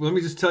this. let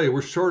me just tell you,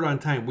 we're short on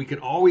time. We can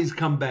always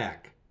come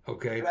back.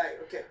 Okay, Right.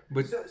 Okay.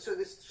 but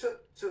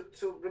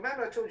So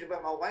remember I told you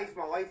about my wife.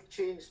 My wife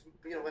changed.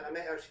 You know, when I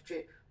met her, she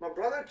changed. My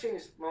brother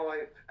changed my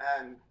wife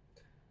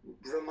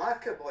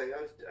remarkably.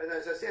 And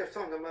as I say, I was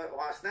talking about it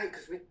last night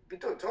because we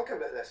don't talk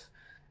about this.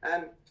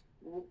 Um,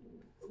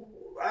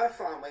 our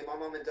family, my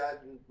mum and dad,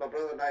 and my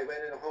brother and I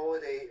went on a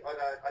holiday on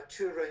a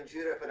tour around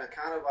Europe in a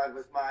caravan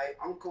with my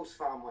uncle's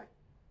family,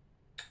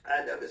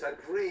 and it was a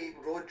great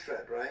road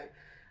trip, right?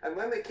 And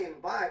when we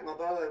came back, my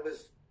brother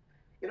was,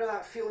 you know,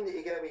 that feeling that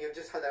you get when you've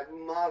just had a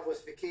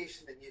marvelous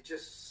vacation and you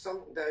just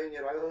sunk down.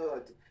 You're like,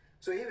 oh.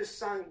 So he was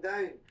sunk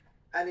down,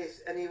 and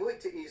he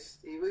looked at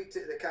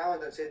the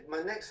calendar and said,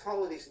 "My next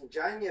holiday's in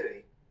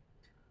January.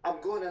 I'm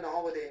going on a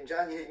holiday in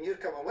January, and you're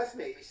coming with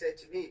me." He said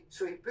to me.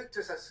 So he booked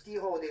us a ski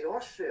holiday in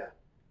Austria,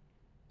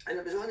 and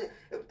it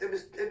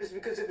was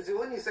because it was the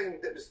only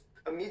thing that was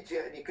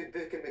immediate and he could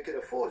book and we could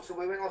afford. So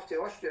we went off to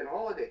Austria on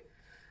holiday,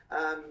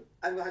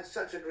 and we had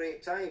such a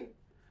great time.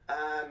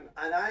 And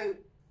I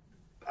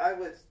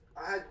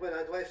had when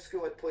I'd left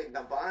school, I'd played in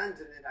a band,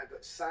 and then I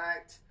got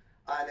sacked,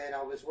 and then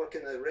I was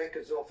working in the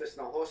records office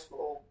in a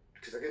hospital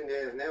because I couldn't do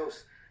anything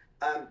else.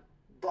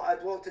 But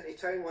I'd walked into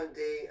town one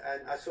day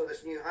and I saw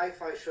this new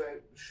hi-fi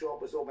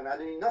shop was open. I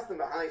knew nothing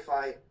about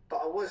hi-fi,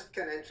 but I was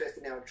kind of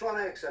interested in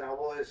electronics and I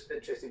was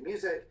interested in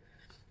music.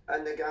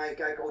 And the guy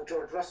called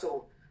George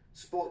Russell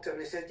spoke to him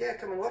and he said, "Yeah,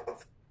 come and work."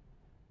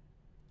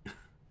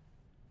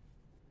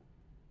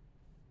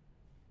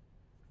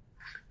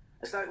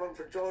 I started working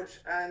for George,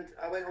 and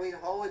I went away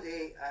on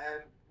holiday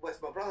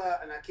with my brother,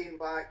 and I came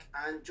back,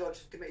 and George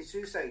had committed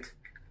suicide.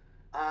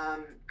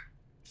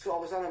 So I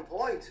was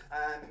unemployed,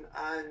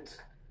 and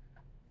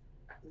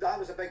that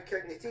was a big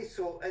kick in the teeth.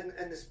 So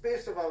in the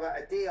space of about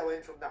a day, I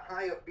went from the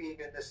high of being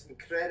in this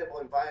incredible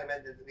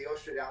environment, the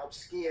Austrian Alps,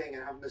 skiing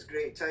and having this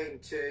great time,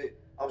 to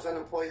I was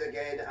unemployed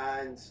again,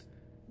 and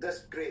this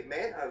great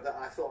mentor that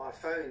I thought I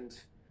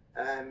found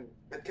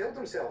had killed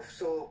himself.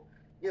 So,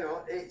 you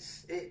know,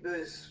 it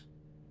was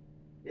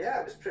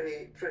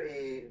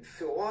pretty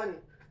full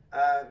on.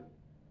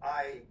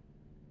 I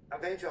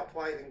eventually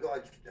applied and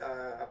got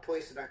a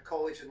place in a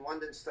college in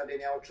London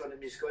studying electronic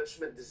musical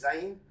instrument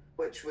design,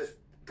 which was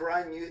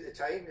brand new at the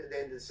time, at the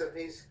end of the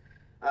 70s.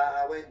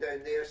 I went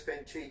down there,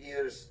 spent 2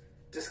 years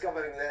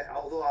discovering that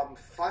although I'm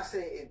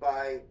fascinated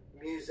by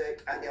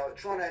music and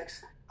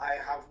electronics, I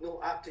have no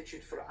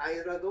aptitude for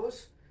either of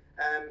those.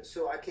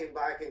 So I came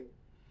back and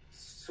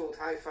sold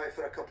hi-fi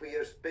for a couple of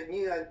years, but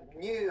knew I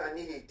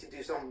needed to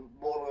do something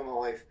more with my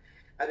life.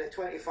 And at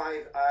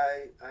 25,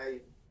 I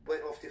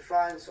went off to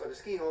France on a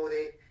ski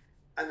holiday,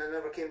 and I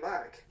never came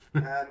back.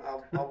 I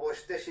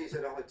washed dishes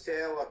in a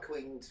hotel, I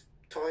cleaned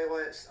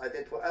toilets, I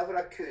did whatever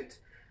I could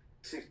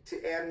to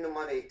earn the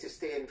money to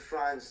stay in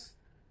France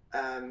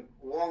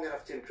long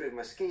enough to improve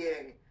my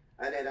skiing.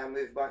 And then I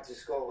moved back to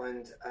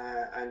Scotland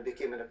and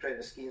became an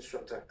apprentice ski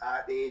instructor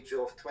at the age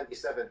of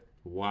 27.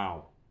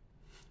 wow,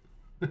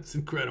 that's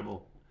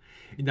incredible.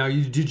 Now,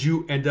 did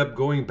you end up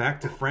going back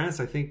to France?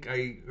 I think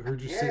I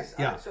heard you say, Yes,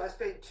 yeah. so I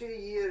spent 2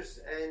 years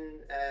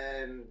in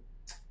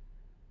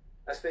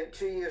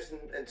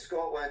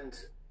Scotland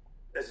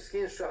as a ski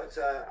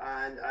instructor,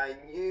 and I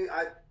knew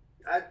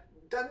I'd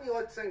done the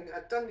odd thing.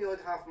 I'd done the odd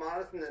half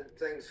marathon and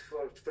things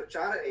for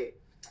charity,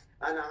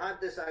 and I had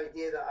this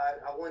idea that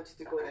I wanted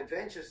to go on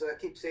adventures. So I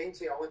keep saying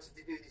to you, I wanted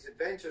to do these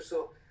adventures.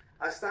 So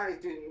I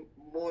started doing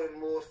more and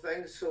more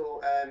things.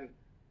 So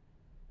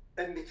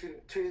in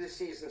between two of the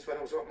seasons when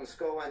I was working in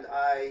Scotland,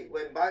 I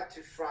went back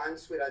to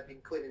France where I'd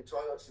been cleaning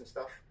toilets and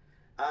stuff.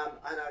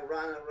 And I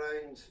ran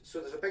around. So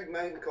there's a big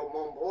mountain called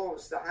Mont Blanc.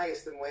 It's the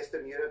highest in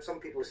Western Europe. Some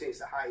people say it's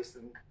the highest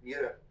in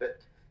Europe,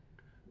 but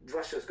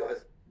Russia's got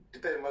it,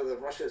 depending on whether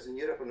Russia's in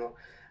Europe or not.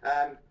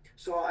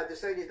 So I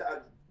decided that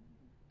I'd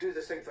do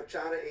this thing for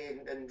charity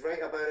and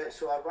write about it.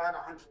 So I ran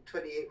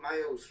 128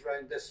 miles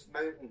around this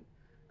mountain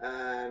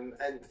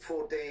in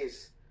 4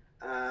 days,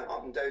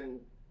 up and down,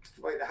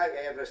 like the height of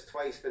Everest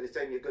twice by the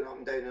time you're going up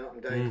and down and up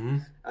and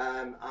down.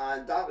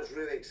 And that was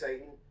really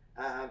exciting.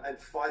 And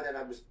fun, and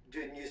I was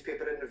doing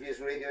newspaper interviews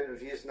and radio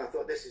interviews, and I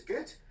thought, this is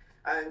good.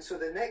 And so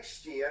the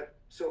next year,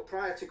 so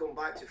prior to going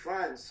back to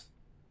France,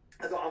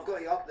 I thought, I've got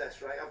to up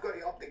this, right? I've got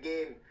to up the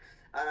game.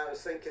 And I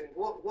was thinking,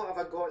 what have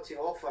I got to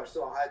offer?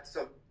 So I had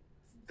some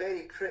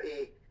very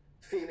pretty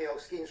female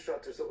ski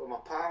instructors that were my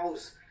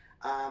pals,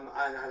 and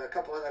I had a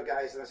couple other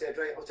guys, and I said,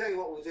 right, I'll tell you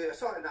what we'll do. I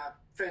saw it in that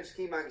French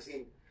ski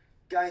magazine,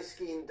 guys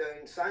skiing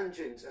down sand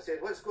dunes. I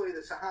said, let's go to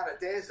the Sahara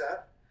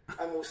Desert,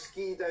 and we'll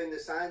ski down the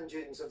sand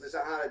dunes of the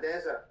Sahara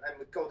Desert, and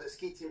we called it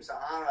Ski Team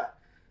Sahara.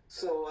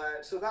 So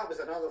that was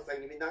another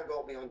thing. I mean, that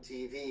got me on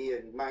TV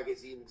and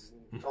magazines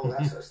and all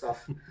that sort of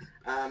stuff.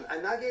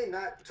 And again,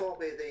 that taught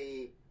me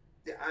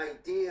the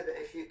idea that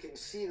if you can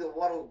see the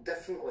world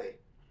differently,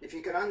 if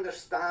you can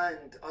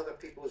understand other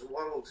people's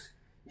worlds,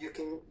 you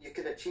can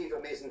achieve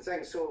amazing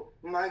things. So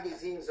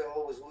magazines are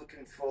always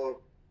looking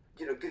for,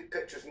 good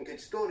pictures and good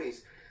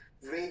stories.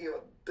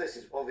 Radio, this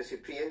is obviously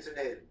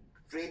pre-internet.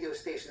 Radio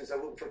stations are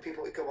looking for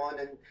people to come on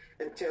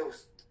and tell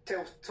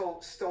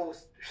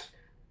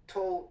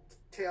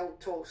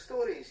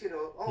stories,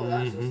 all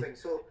that sort of thing.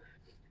 So,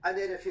 and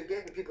then if you're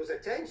getting people's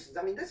attention,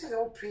 I mean, this is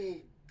all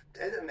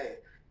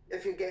pre-internet.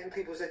 If you're getting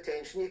people's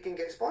attention, you can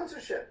get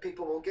sponsorship.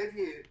 People will give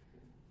you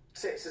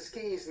sets of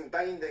skis and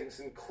bindings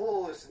and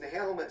clothes and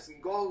helmets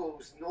and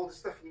goggles and all the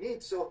stuff you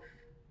need. So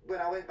when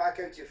I went back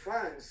out to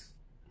France,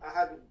 I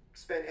hadn't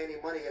spent any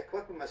money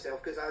equipping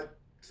myself because I had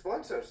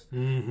sponsors.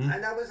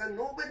 And I was a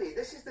nobody.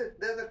 This is the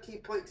other key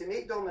point to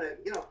make,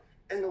 Dominic.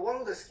 In the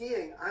world of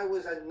skiing, I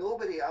was a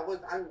nobody. I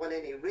hadn't won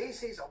any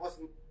races. I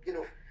wasn't,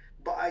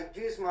 but I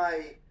used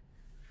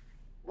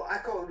what I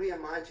call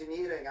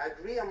reimagineering. I'd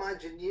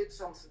reimagineered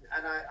something,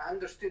 and I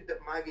understood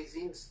that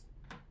magazines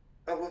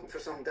are looking for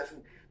something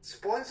different.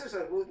 Sponsors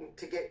are looking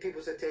to get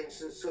people's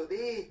attention, so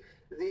they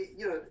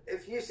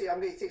if you say, I'm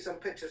going to take some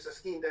pictures of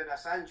skiing down a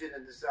sand dune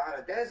in the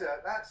Sahara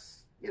Desert,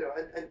 that's,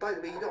 and by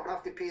the way, you don't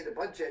have to pay the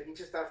budget, you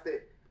just have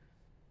to,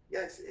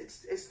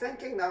 it's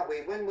thinking that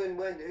way, win.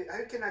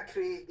 How can I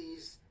create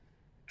these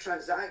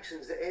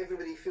transactions that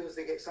everybody feels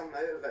they get something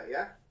out of it,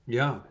 yeah?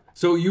 Yeah.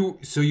 So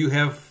you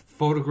have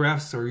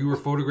photographs, or you were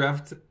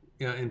photographed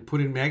and put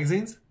in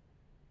magazines?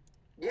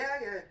 Yeah.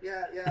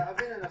 I've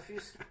been in a few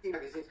ski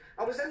magazines.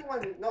 I was in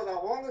one not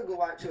that long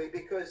ago, actually,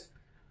 because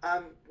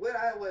where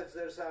I live,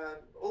 there's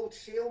old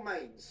shale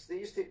mines. They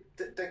used to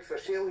dig for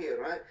shale here,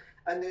 right?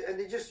 And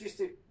they just used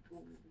to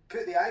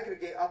put the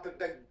aggregate up in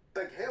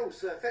big hills.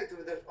 So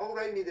effectively, all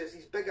around me, there's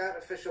these big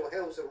artificial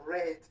hills of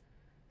red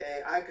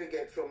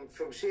aggregate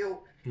from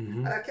shale.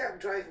 And I kept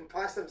driving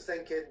past them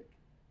thinking,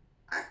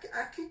 I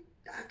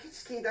could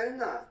ski down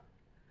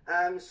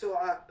that. So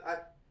I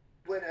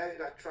went out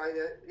and I tried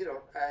it,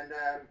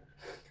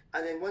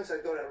 and then once I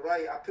got it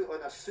right, I put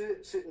on a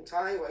suit and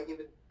tie like you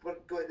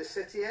would go to the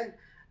city in,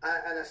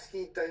 and I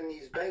skied down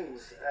these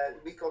bings.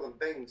 We call them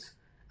bings,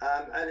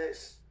 and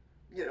it's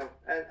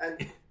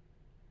and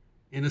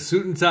in a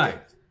suit and tie.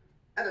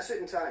 And a suit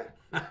and tie.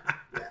 Yeah.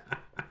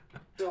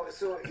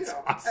 So That's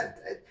awesome.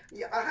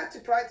 I had to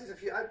practice a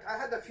few. I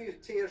had a few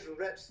tears and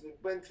rips and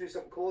went through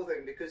some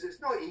clothing because it's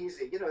not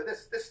easy.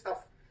 This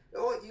stuff.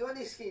 Oh, you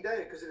only ski down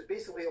because it's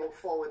basically all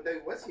falling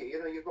down with you.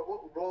 You've got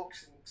little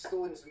rocks and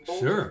stones and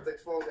boulders that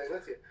fall down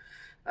with you.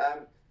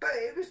 But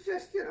it was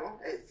just,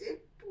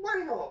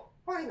 why not?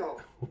 Why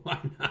not? Why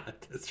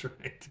not? That's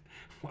right.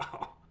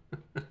 Wow.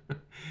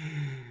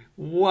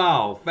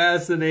 Wow,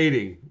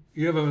 fascinating.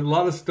 You have a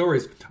lot of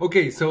stories.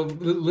 Okay, so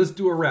let's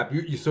do a wrap.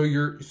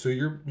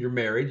 You're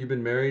married. You've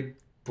been married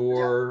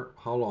for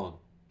how long?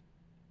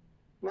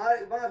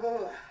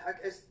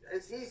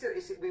 It's easier.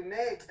 We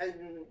met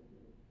in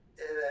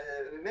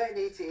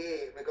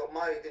 88. We got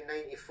married in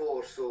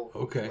 94. So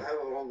okay,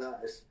 however long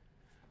that is,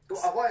 a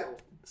while.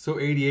 So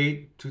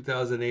 88,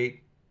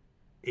 2008,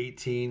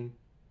 18.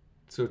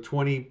 So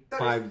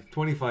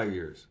 25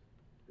 years.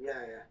 Yeah.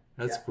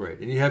 That's great.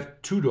 And you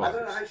have 2 daughters. I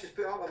don't know how she's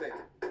put up with me.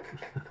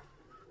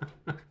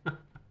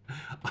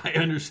 I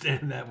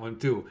understand that one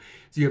too.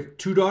 So you have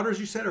 2 daughters,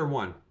 you said, or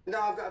 1? No,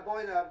 I've got a boy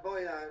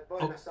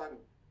and a son.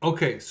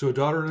 Okay, so a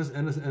daughter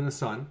and a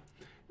son.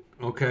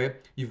 Okay,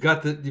 you've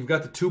got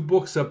the 2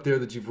 books up there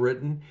that you've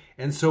written,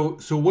 and so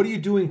what are you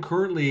doing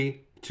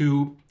currently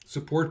to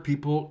support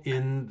people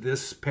in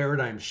this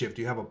paradigm shift?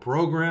 Do you have a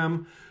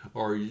program,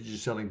 or are you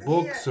just selling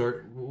books,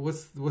 or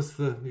what's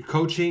the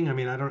coaching? I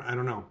mean, I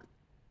don't know.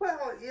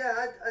 Well,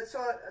 yeah,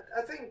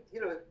 I think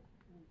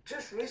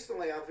just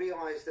recently I've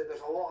realised that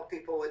there's a lot of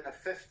people in their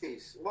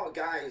 50s, a lot of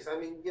guys. I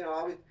mean,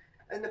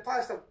 in the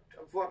past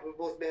I've worked with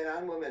both men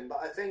and women, but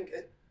I think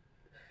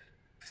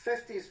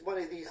 50 is one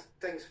of these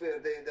things where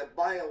the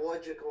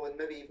biological and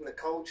maybe even the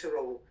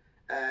cultural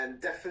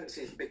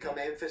differences become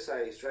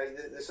emphasised, right?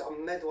 The sort of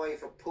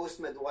midlife or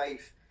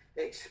post-midlife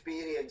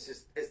experience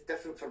is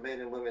different for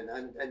men and women,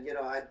 and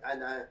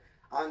I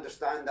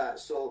understand that.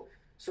 So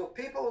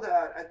people that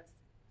are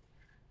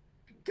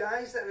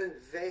guys that are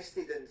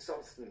invested in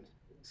something.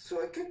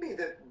 So it could be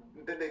that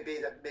maybe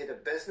they've made a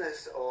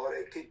business, or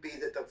it could be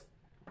that they've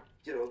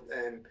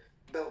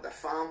built a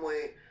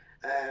family.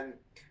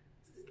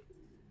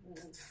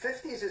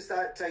 50s is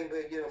that time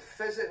where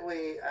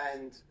physically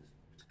and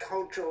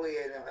culturally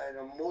and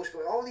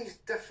emotionally, all these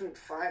different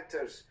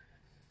factors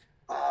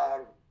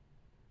are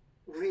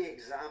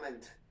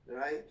re-examined,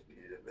 right?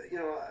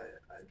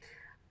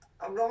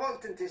 I'm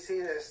reluctant to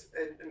say this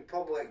in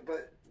public,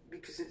 but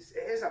because it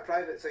is a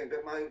private thing,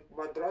 but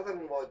my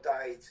brother-in-law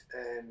died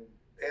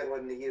earlier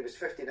in the year. He was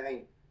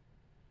 59,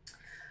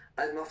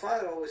 and my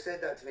father always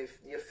said that to me.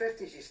 In your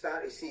 50s, you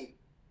start to see,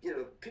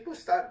 people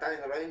start dying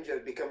around you,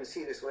 becoming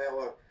seriously ill,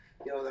 or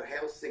their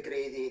health's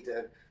degraded,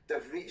 and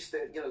they've reached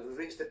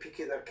the peak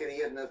of their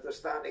career, and they're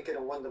starting to kind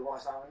of wonder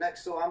what's happening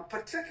next. So I'm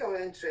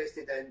particularly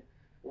interested in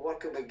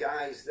working with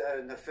guys that are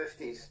in their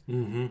 50s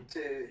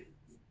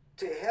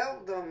to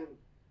help them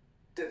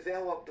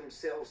develop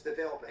themselves,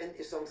 develop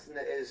into something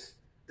that is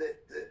that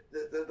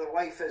their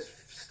life is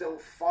still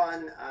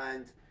fun,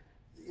 and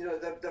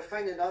they're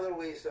finding other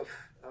ways of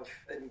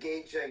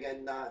engaging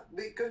in that,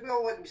 because we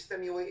all want to be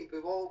stimulated, we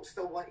all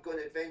still want to go on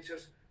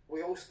adventures,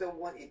 we all still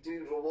want to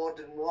do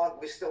rewarding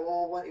work, we still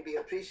all want to be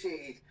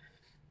appreciated,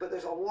 but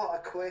there's a lot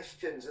of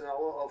questions and a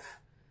lot of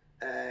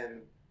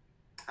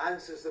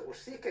answers that we're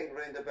seeking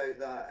round about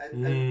that.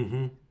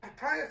 And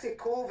prior to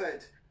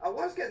COVID, I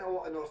was getting a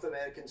lot of North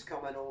Americans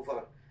coming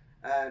over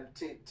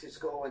to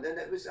Scotland, and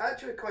it was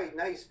actually quite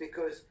nice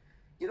because,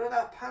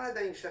 that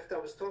paradigm shift I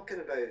was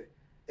talking about,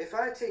 if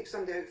I take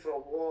somebody out for a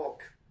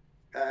walk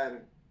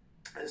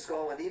in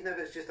Scotland, even if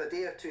it's just a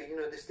day or two,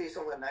 they stay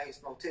somewhere nice,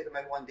 and I'll take them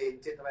out one day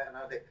and take them out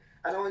another day,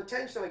 and I'll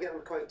intentionally get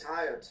them quite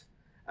tired.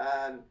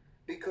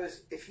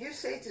 Because if you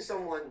say to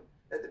someone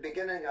at the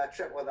beginning of a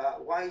trip like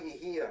that, why are you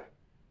here?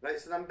 Right,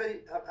 so an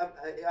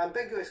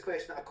ambiguous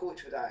question that a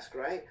coach would ask,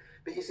 right?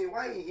 But you say,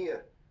 why are you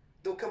here?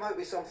 They'll come out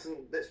with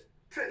something that's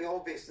pretty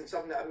obvious and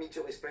something that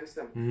immediately springs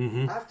to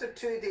them. After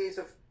 2 days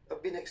of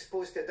being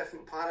exposed to a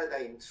different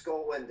paradigm,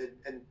 Scotland,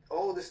 and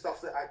all the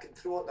stuff that I can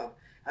throw at them,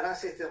 and I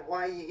say to them,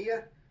 why are you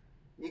here?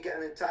 You get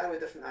an entirely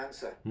different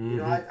answer.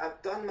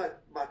 I've done my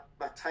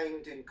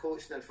time doing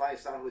coaching in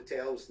 5-star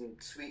hotels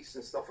and suites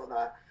and stuff like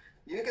that.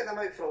 You get them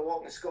out for a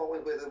walk in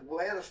Scotland where the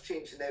weather's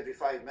changing every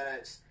 5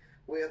 minutes,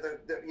 where the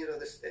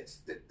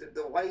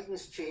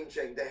lighting's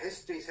changing, the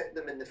history's hitting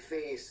them in the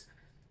face,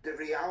 the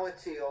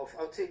reality of,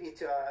 I'll take you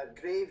to a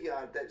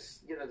graveyard that's,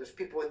 there's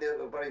people in there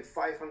that were buried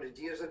 500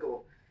 years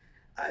ago,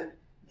 and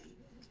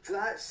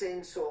that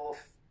sense of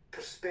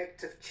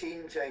perspective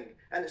changing,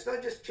 and it's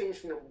not just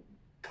changing the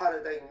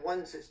paradigm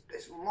once,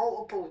 it's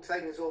multiple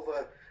things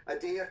over a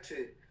day or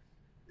two.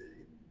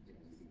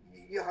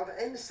 You have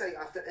insight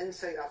after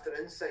insight after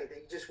insight that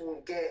you just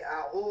won't get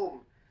at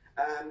home.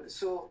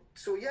 So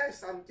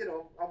yes, I'm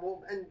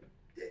in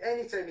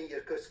any time of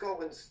year, because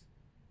Scotland's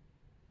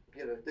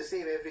the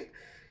same every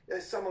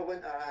summer,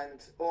 winter,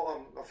 and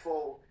autumn or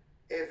fall.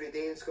 Every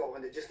day in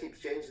Scotland, it just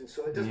keeps changing,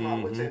 so it doesn't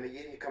matter what time of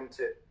year you come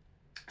to.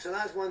 So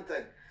that's one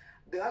thing.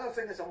 The other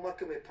thing is I'm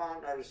working with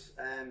partners,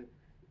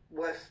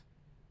 with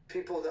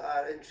people that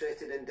are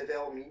interested in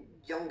developing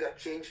younger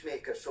change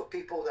makers, so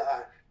people that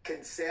are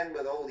concerned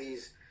with all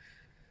these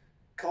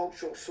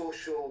cultural,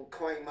 social,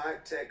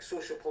 climactic,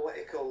 social,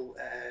 political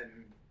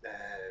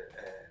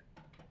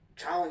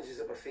challenges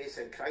that we're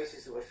facing,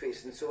 crises that we're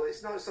facing. So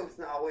it's not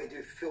something that I want to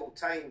do full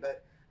time,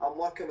 but I'm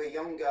working with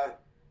younger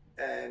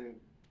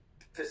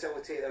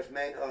facilitators,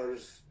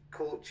 mentors,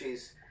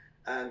 coaches,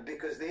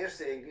 because they're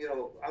saying,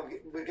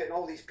 we're getting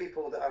all these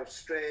people that are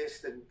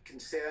stressed and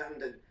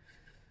concerned,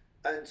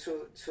 and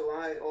so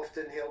I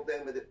often help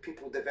them with the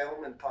people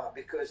development part,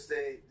 because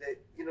there's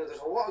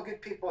a lot of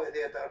good people out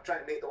there that are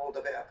trying to make the world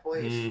a better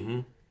place.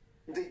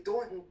 They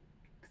don't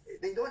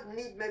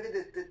need maybe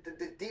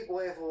the deep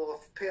level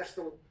of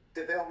personal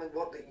development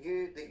work that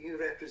you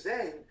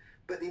represent,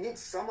 but they need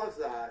some of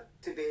that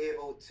to be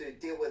able to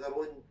deal with their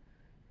own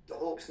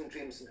hopes and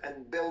dreams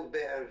and build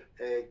better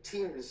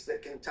teams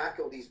that can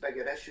tackle these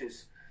bigger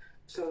issues.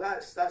 So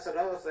that's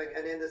another thing.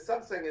 And then the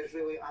third thing is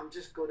really, I'm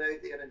just going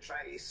out there and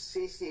trying to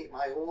satiate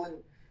my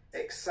own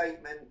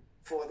excitement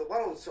for the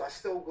world. So I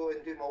still go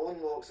and do my own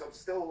walks. I'm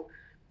still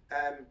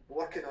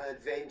working on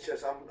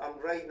adventures. I'm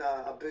writing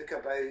a book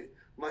about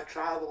my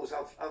travels.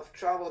 I've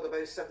travelled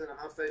about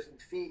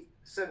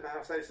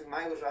 7,500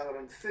 miles rather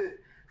on foot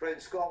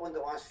around Scotland the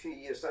last few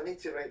years. So I need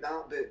to write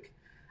that book.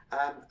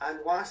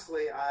 And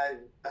lastly, I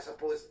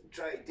suppose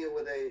try to deal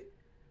with the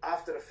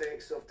after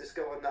effects of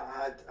discovering that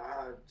I had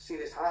a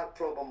serious heart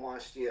problem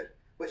last year,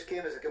 which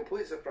came as a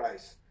complete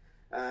surprise,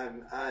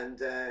 and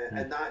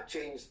that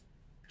changed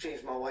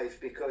my life,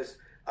 because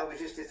I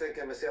was used to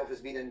thinking of myself as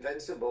being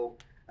invincible,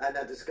 and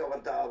I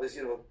discovered that I was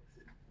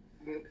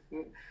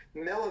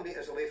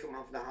millimeters away from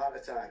having a heart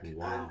attack.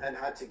 Wow. and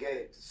had to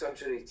get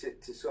surgery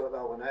to sort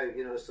that one out.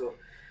 So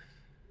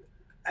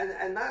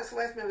and that's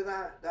left me with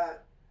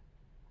that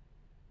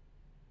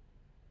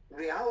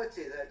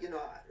reality that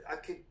I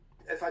could,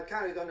 if I'd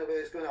carried on the way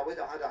I was going, I would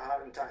have had a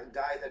heart attack and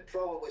died. I'd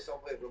probably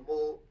somewhere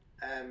remote.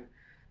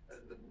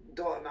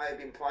 Daughter and I had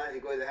been planning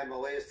to go to the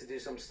Himalayas to do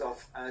some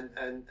stuff, and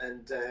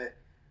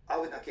I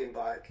wouldn't have came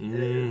back.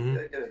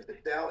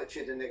 The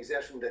altitude and the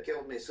exertion would have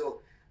killed me.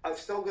 So I've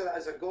still got it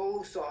as a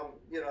goal. So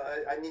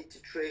I need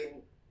to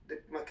train.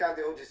 My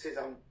cardiologist says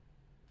I'm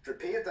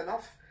prepared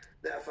enough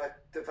that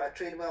if I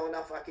train well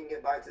enough, I can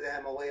get back to the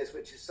Himalayas,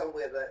 which is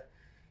somewhere that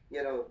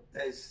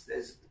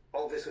is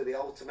obviously the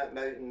ultimate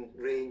mountain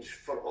range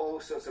for all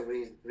sorts of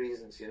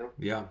reasons.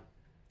 Yeah,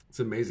 it's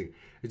amazing.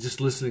 It's just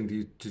listening to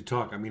you to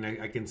talk. I mean,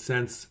 I can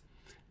sense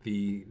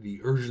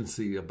the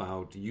urgency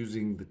about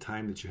using the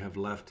time that you have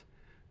left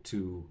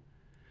to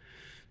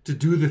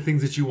do the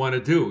things that you want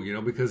to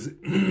do. Because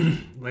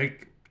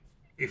like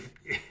if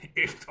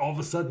all of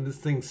a sudden this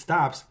thing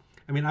stops,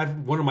 I mean, I've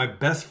one of my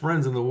best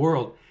friends in the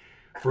world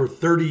for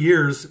 30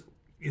 years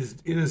is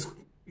in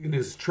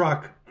his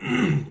truck.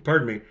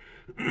 Pardon me.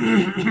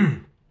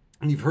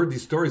 And you've heard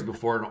these stories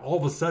before, and all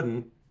of a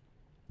sudden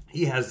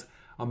he has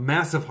a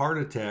massive heart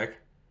attack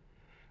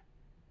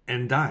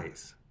and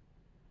dies.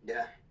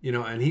 Yeah. You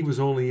know, and he was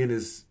only in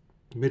his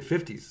mid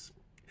 50s.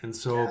 And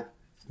so, Yeah.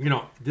 you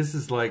know, this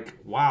is like,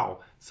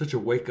 wow, such a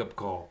wake up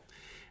call.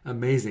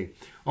 Amazing.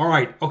 All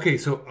right. Okay.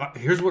 So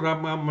here's what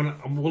I'm gonna.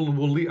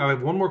 We'll leave, I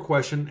have one more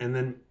question, and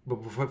then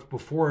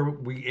before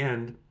we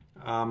end,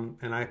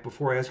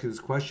 before I ask you this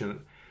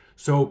question,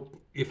 so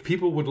if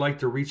people would like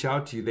to reach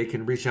out to you, they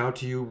can reach out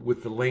to you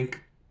with the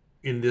link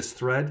in this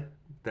thread.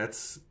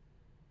 That's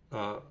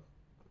the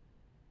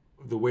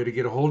way to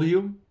get a hold of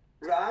you.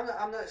 Right,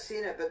 I'm not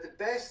saying it, but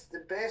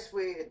the best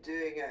way of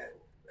doing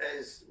it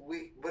is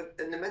we're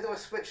in the middle of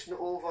switching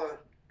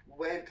over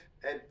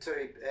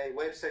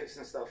websites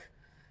and stuff.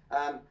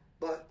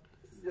 But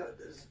you know,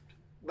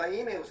 my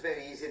email is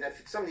very easy, and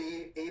if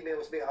somebody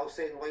emails me, I'll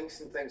send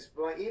links and things.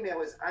 But my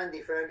email is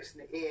Andy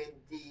Ferguson,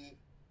 A-N-D,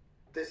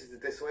 this is the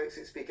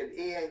dyslexic speaking,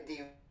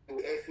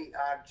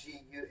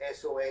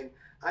 ANDFERGUSON,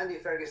 Andy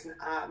Ferguson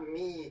at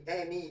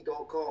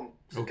me.com.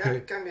 So Okay.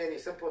 it can't be any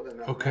simpler than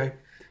that. Okay. Right?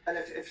 And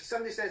if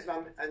somebody sends me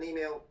an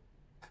email,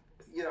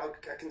 you know,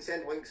 I can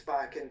send links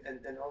back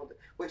and all,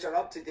 which are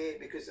up to date,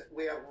 because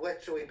we are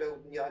literally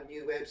building a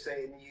new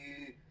website and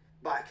new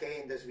back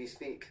end as we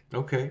speak.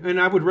 Okay.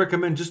 And I would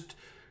recommend just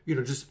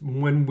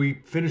when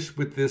we finish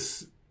with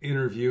this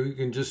interview, you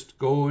can just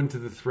go into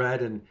the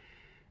thread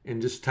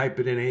and just type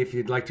it in. Hey, if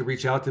you'd like to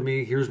reach out to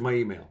me, here's my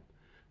email.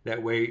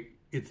 That way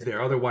it's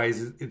there.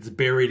 Otherwise it's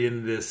buried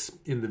in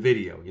the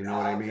video. You know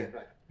what I mean?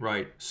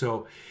 Right.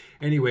 So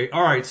anyway,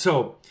 all right.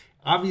 So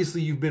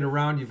obviously you've been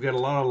around, you've got a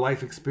lot of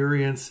life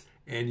experience,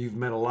 and you've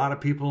met a lot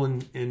of people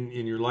in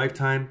your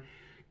lifetime.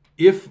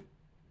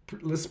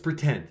 Let's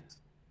pretend,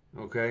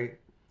 okay,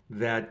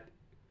 that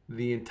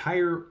the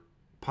entire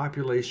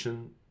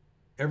population,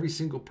 every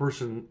single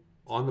person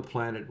on the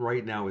planet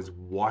right now is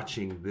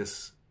watching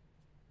this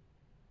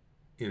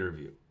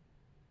interview.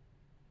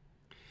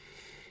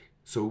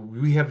 So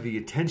we have the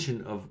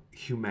attention of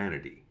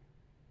humanity.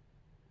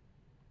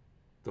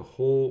 The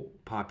whole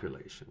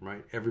population,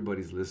 right?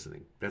 Everybody's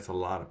listening. That's a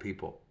lot of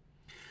people.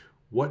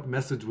 What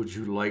message would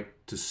you like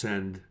to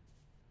send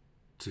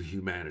to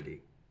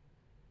humanity?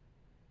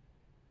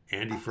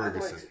 Andy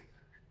Ferguson.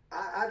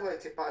 I'd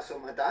like to pass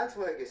on my dad's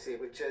legacy,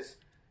 which is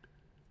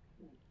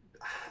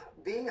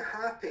being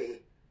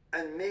happy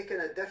and making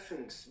a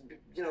difference.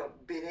 You know,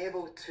 being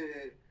able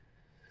to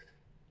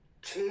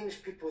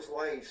change people's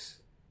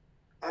lives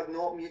are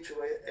not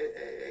mutually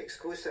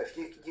exclusive.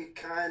 You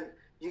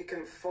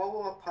can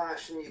follow a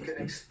passion, you can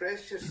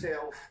express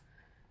yourself,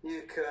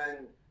 you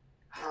can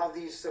have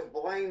these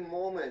sublime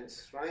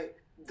moments, right?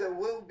 There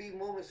will be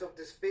moments of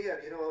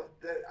despair, you know,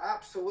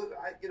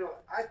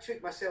 I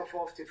took myself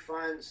off to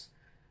France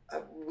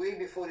way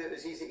before it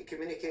was easy to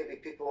communicate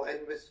with people,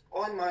 and was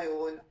on my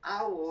own,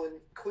 alone,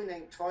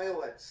 cleaning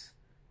toilets,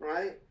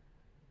 right?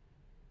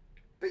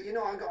 But you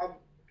know,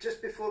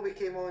 just before we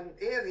came on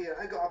air here,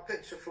 I got a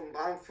picture from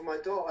my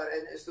daughter,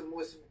 and it's the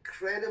most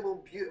incredible,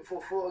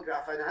 beautiful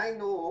photograph. And I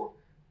know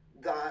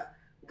that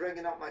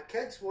bringing up my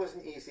kids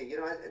wasn't easy. You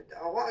know,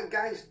 a lot of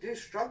guys do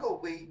struggle.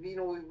 We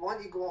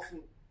want to go off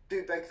and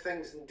do big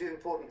things and do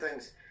important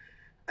things,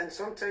 and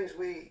sometimes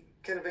we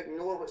kind of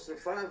ignore what's in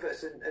front of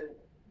us. And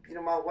you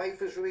know, my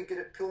wife was really good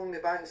at pulling me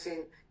back and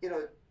saying, you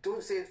know,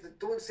 don't save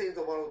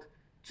the world.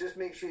 Just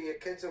make sure your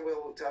kids are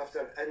well looked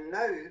after. And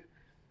now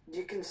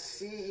you can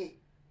see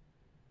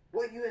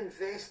what you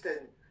invest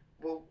in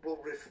will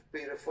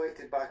be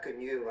reflected back on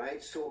you,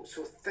 right? So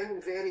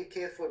think very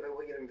carefully about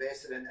what you're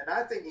invested in. And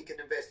I think you can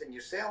invest in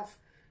yourself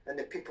and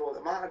the people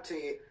that matter to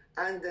you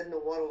and in the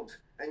world.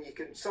 And you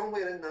can,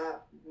 somewhere in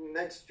that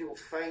midst, you'll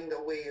find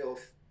a way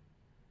of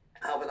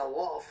having a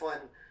lot of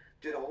fun,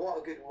 doing a lot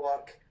of good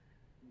work,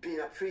 being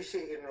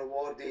appreciated and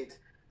rewarded,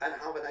 and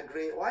having a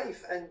great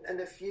life. And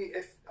if you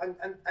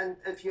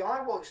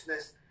are watching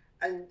this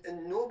and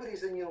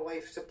nobody's in your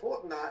life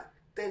supporting that,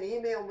 then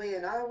email me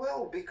and I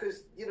will,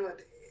 because you know,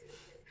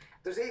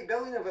 there's 8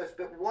 billion of us,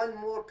 but one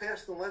more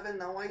person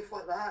living a life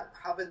like that,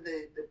 having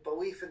the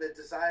belief and the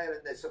desire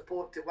and the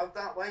support to live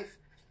that life,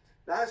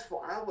 that's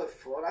what I live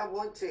for. I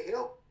want to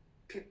help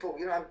people.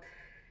 You know,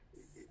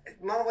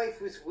 my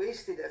life was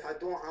wasted if I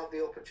don't have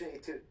the opportunity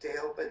to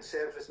help and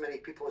serve as many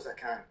people as I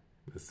can.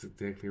 That's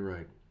exactly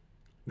right.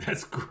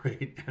 That's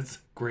great. That's a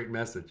great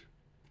message.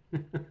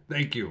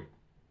 Thank you.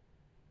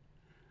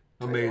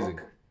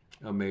 Amazing.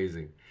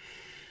 Amazing.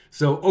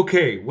 So,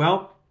 okay,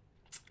 well,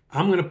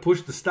 I'm going to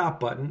push the stop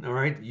button. All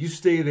right, you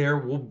stay there.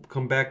 We'll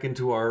come back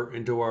into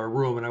our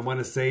room, and I want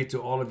to say to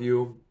all of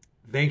you,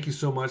 thank you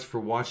so much for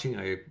watching.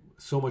 I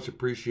so much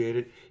appreciate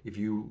it. If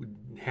you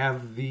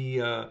have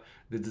the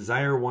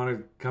desire, want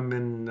to come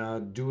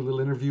and do a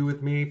little interview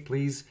with me,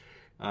 please.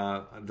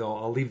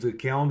 I'll leave the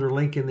calendar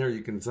link in there.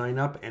 You can sign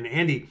up. And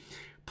Andy,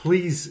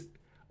 please,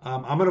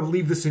 I'm going to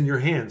leave this in your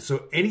hands.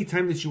 So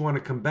anytime that you want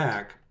to come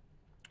back,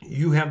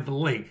 you have the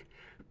link.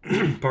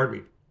 Pardon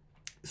me.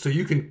 So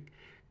you can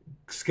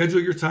schedule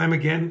your time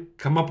again,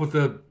 come up with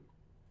a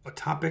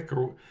topic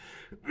or,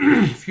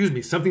 excuse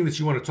me, something that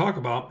you want to talk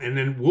about, and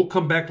then we'll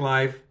come back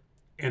live,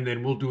 and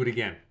then we'll do it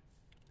again.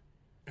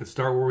 and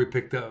start where we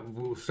picked up.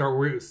 We'll start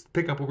where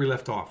pick up where we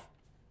left off.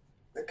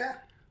 Okay.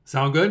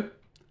 Sound good?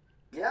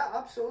 Yeah,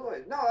 absolutely.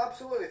 No,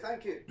 absolutely.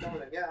 Thank you,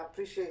 Dominic. Yeah, I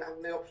appreciate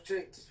having the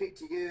opportunity to speak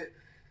to you.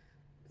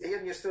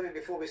 Hearing your story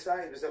before we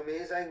started was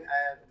amazing,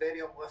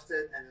 very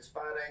uplifting and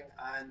inspiring,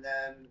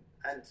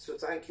 and so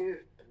thank you.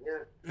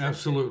 Yeah,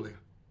 Absolutely.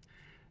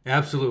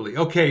 Absolutely.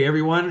 Okay,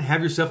 everyone,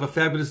 have yourself a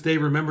fabulous day.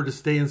 Remember to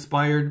stay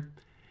inspired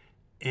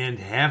and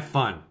have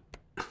fun.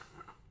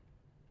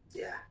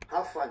 Yeah,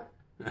 have fun.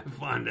 Have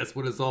fun. That's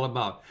what it's all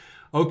about.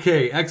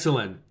 Okay,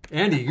 excellent.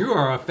 Andy, you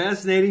are a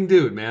fascinating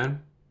dude,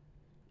 man.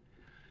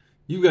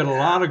 You've got a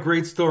lot of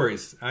great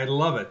stories. I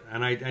love it.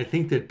 And I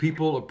think that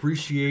people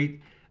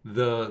appreciate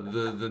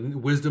the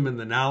wisdom and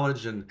the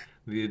knowledge and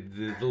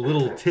the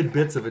little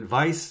tidbits of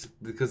advice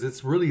because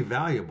it's really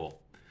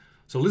valuable.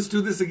 So let's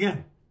do this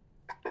again.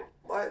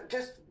 Well,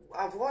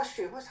 I've lost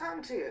you. What's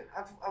happened to you?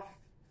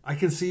 I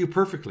can see you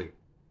perfectly.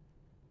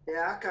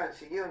 Yeah, I can't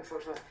see you,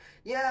 unfortunately.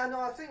 Yeah,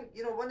 no, I think,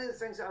 one of the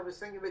things that I was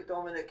thinking about,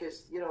 Dominic,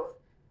 is,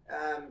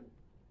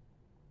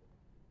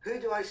 who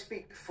do I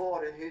speak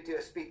for and who do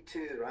I speak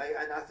to, right?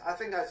 And I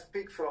think I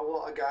speak for a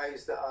lot of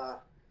guys that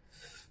are,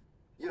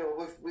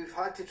 we've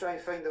had to try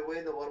and find our way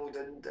in the world,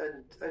 and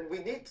we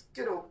need,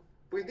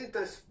 we need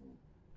this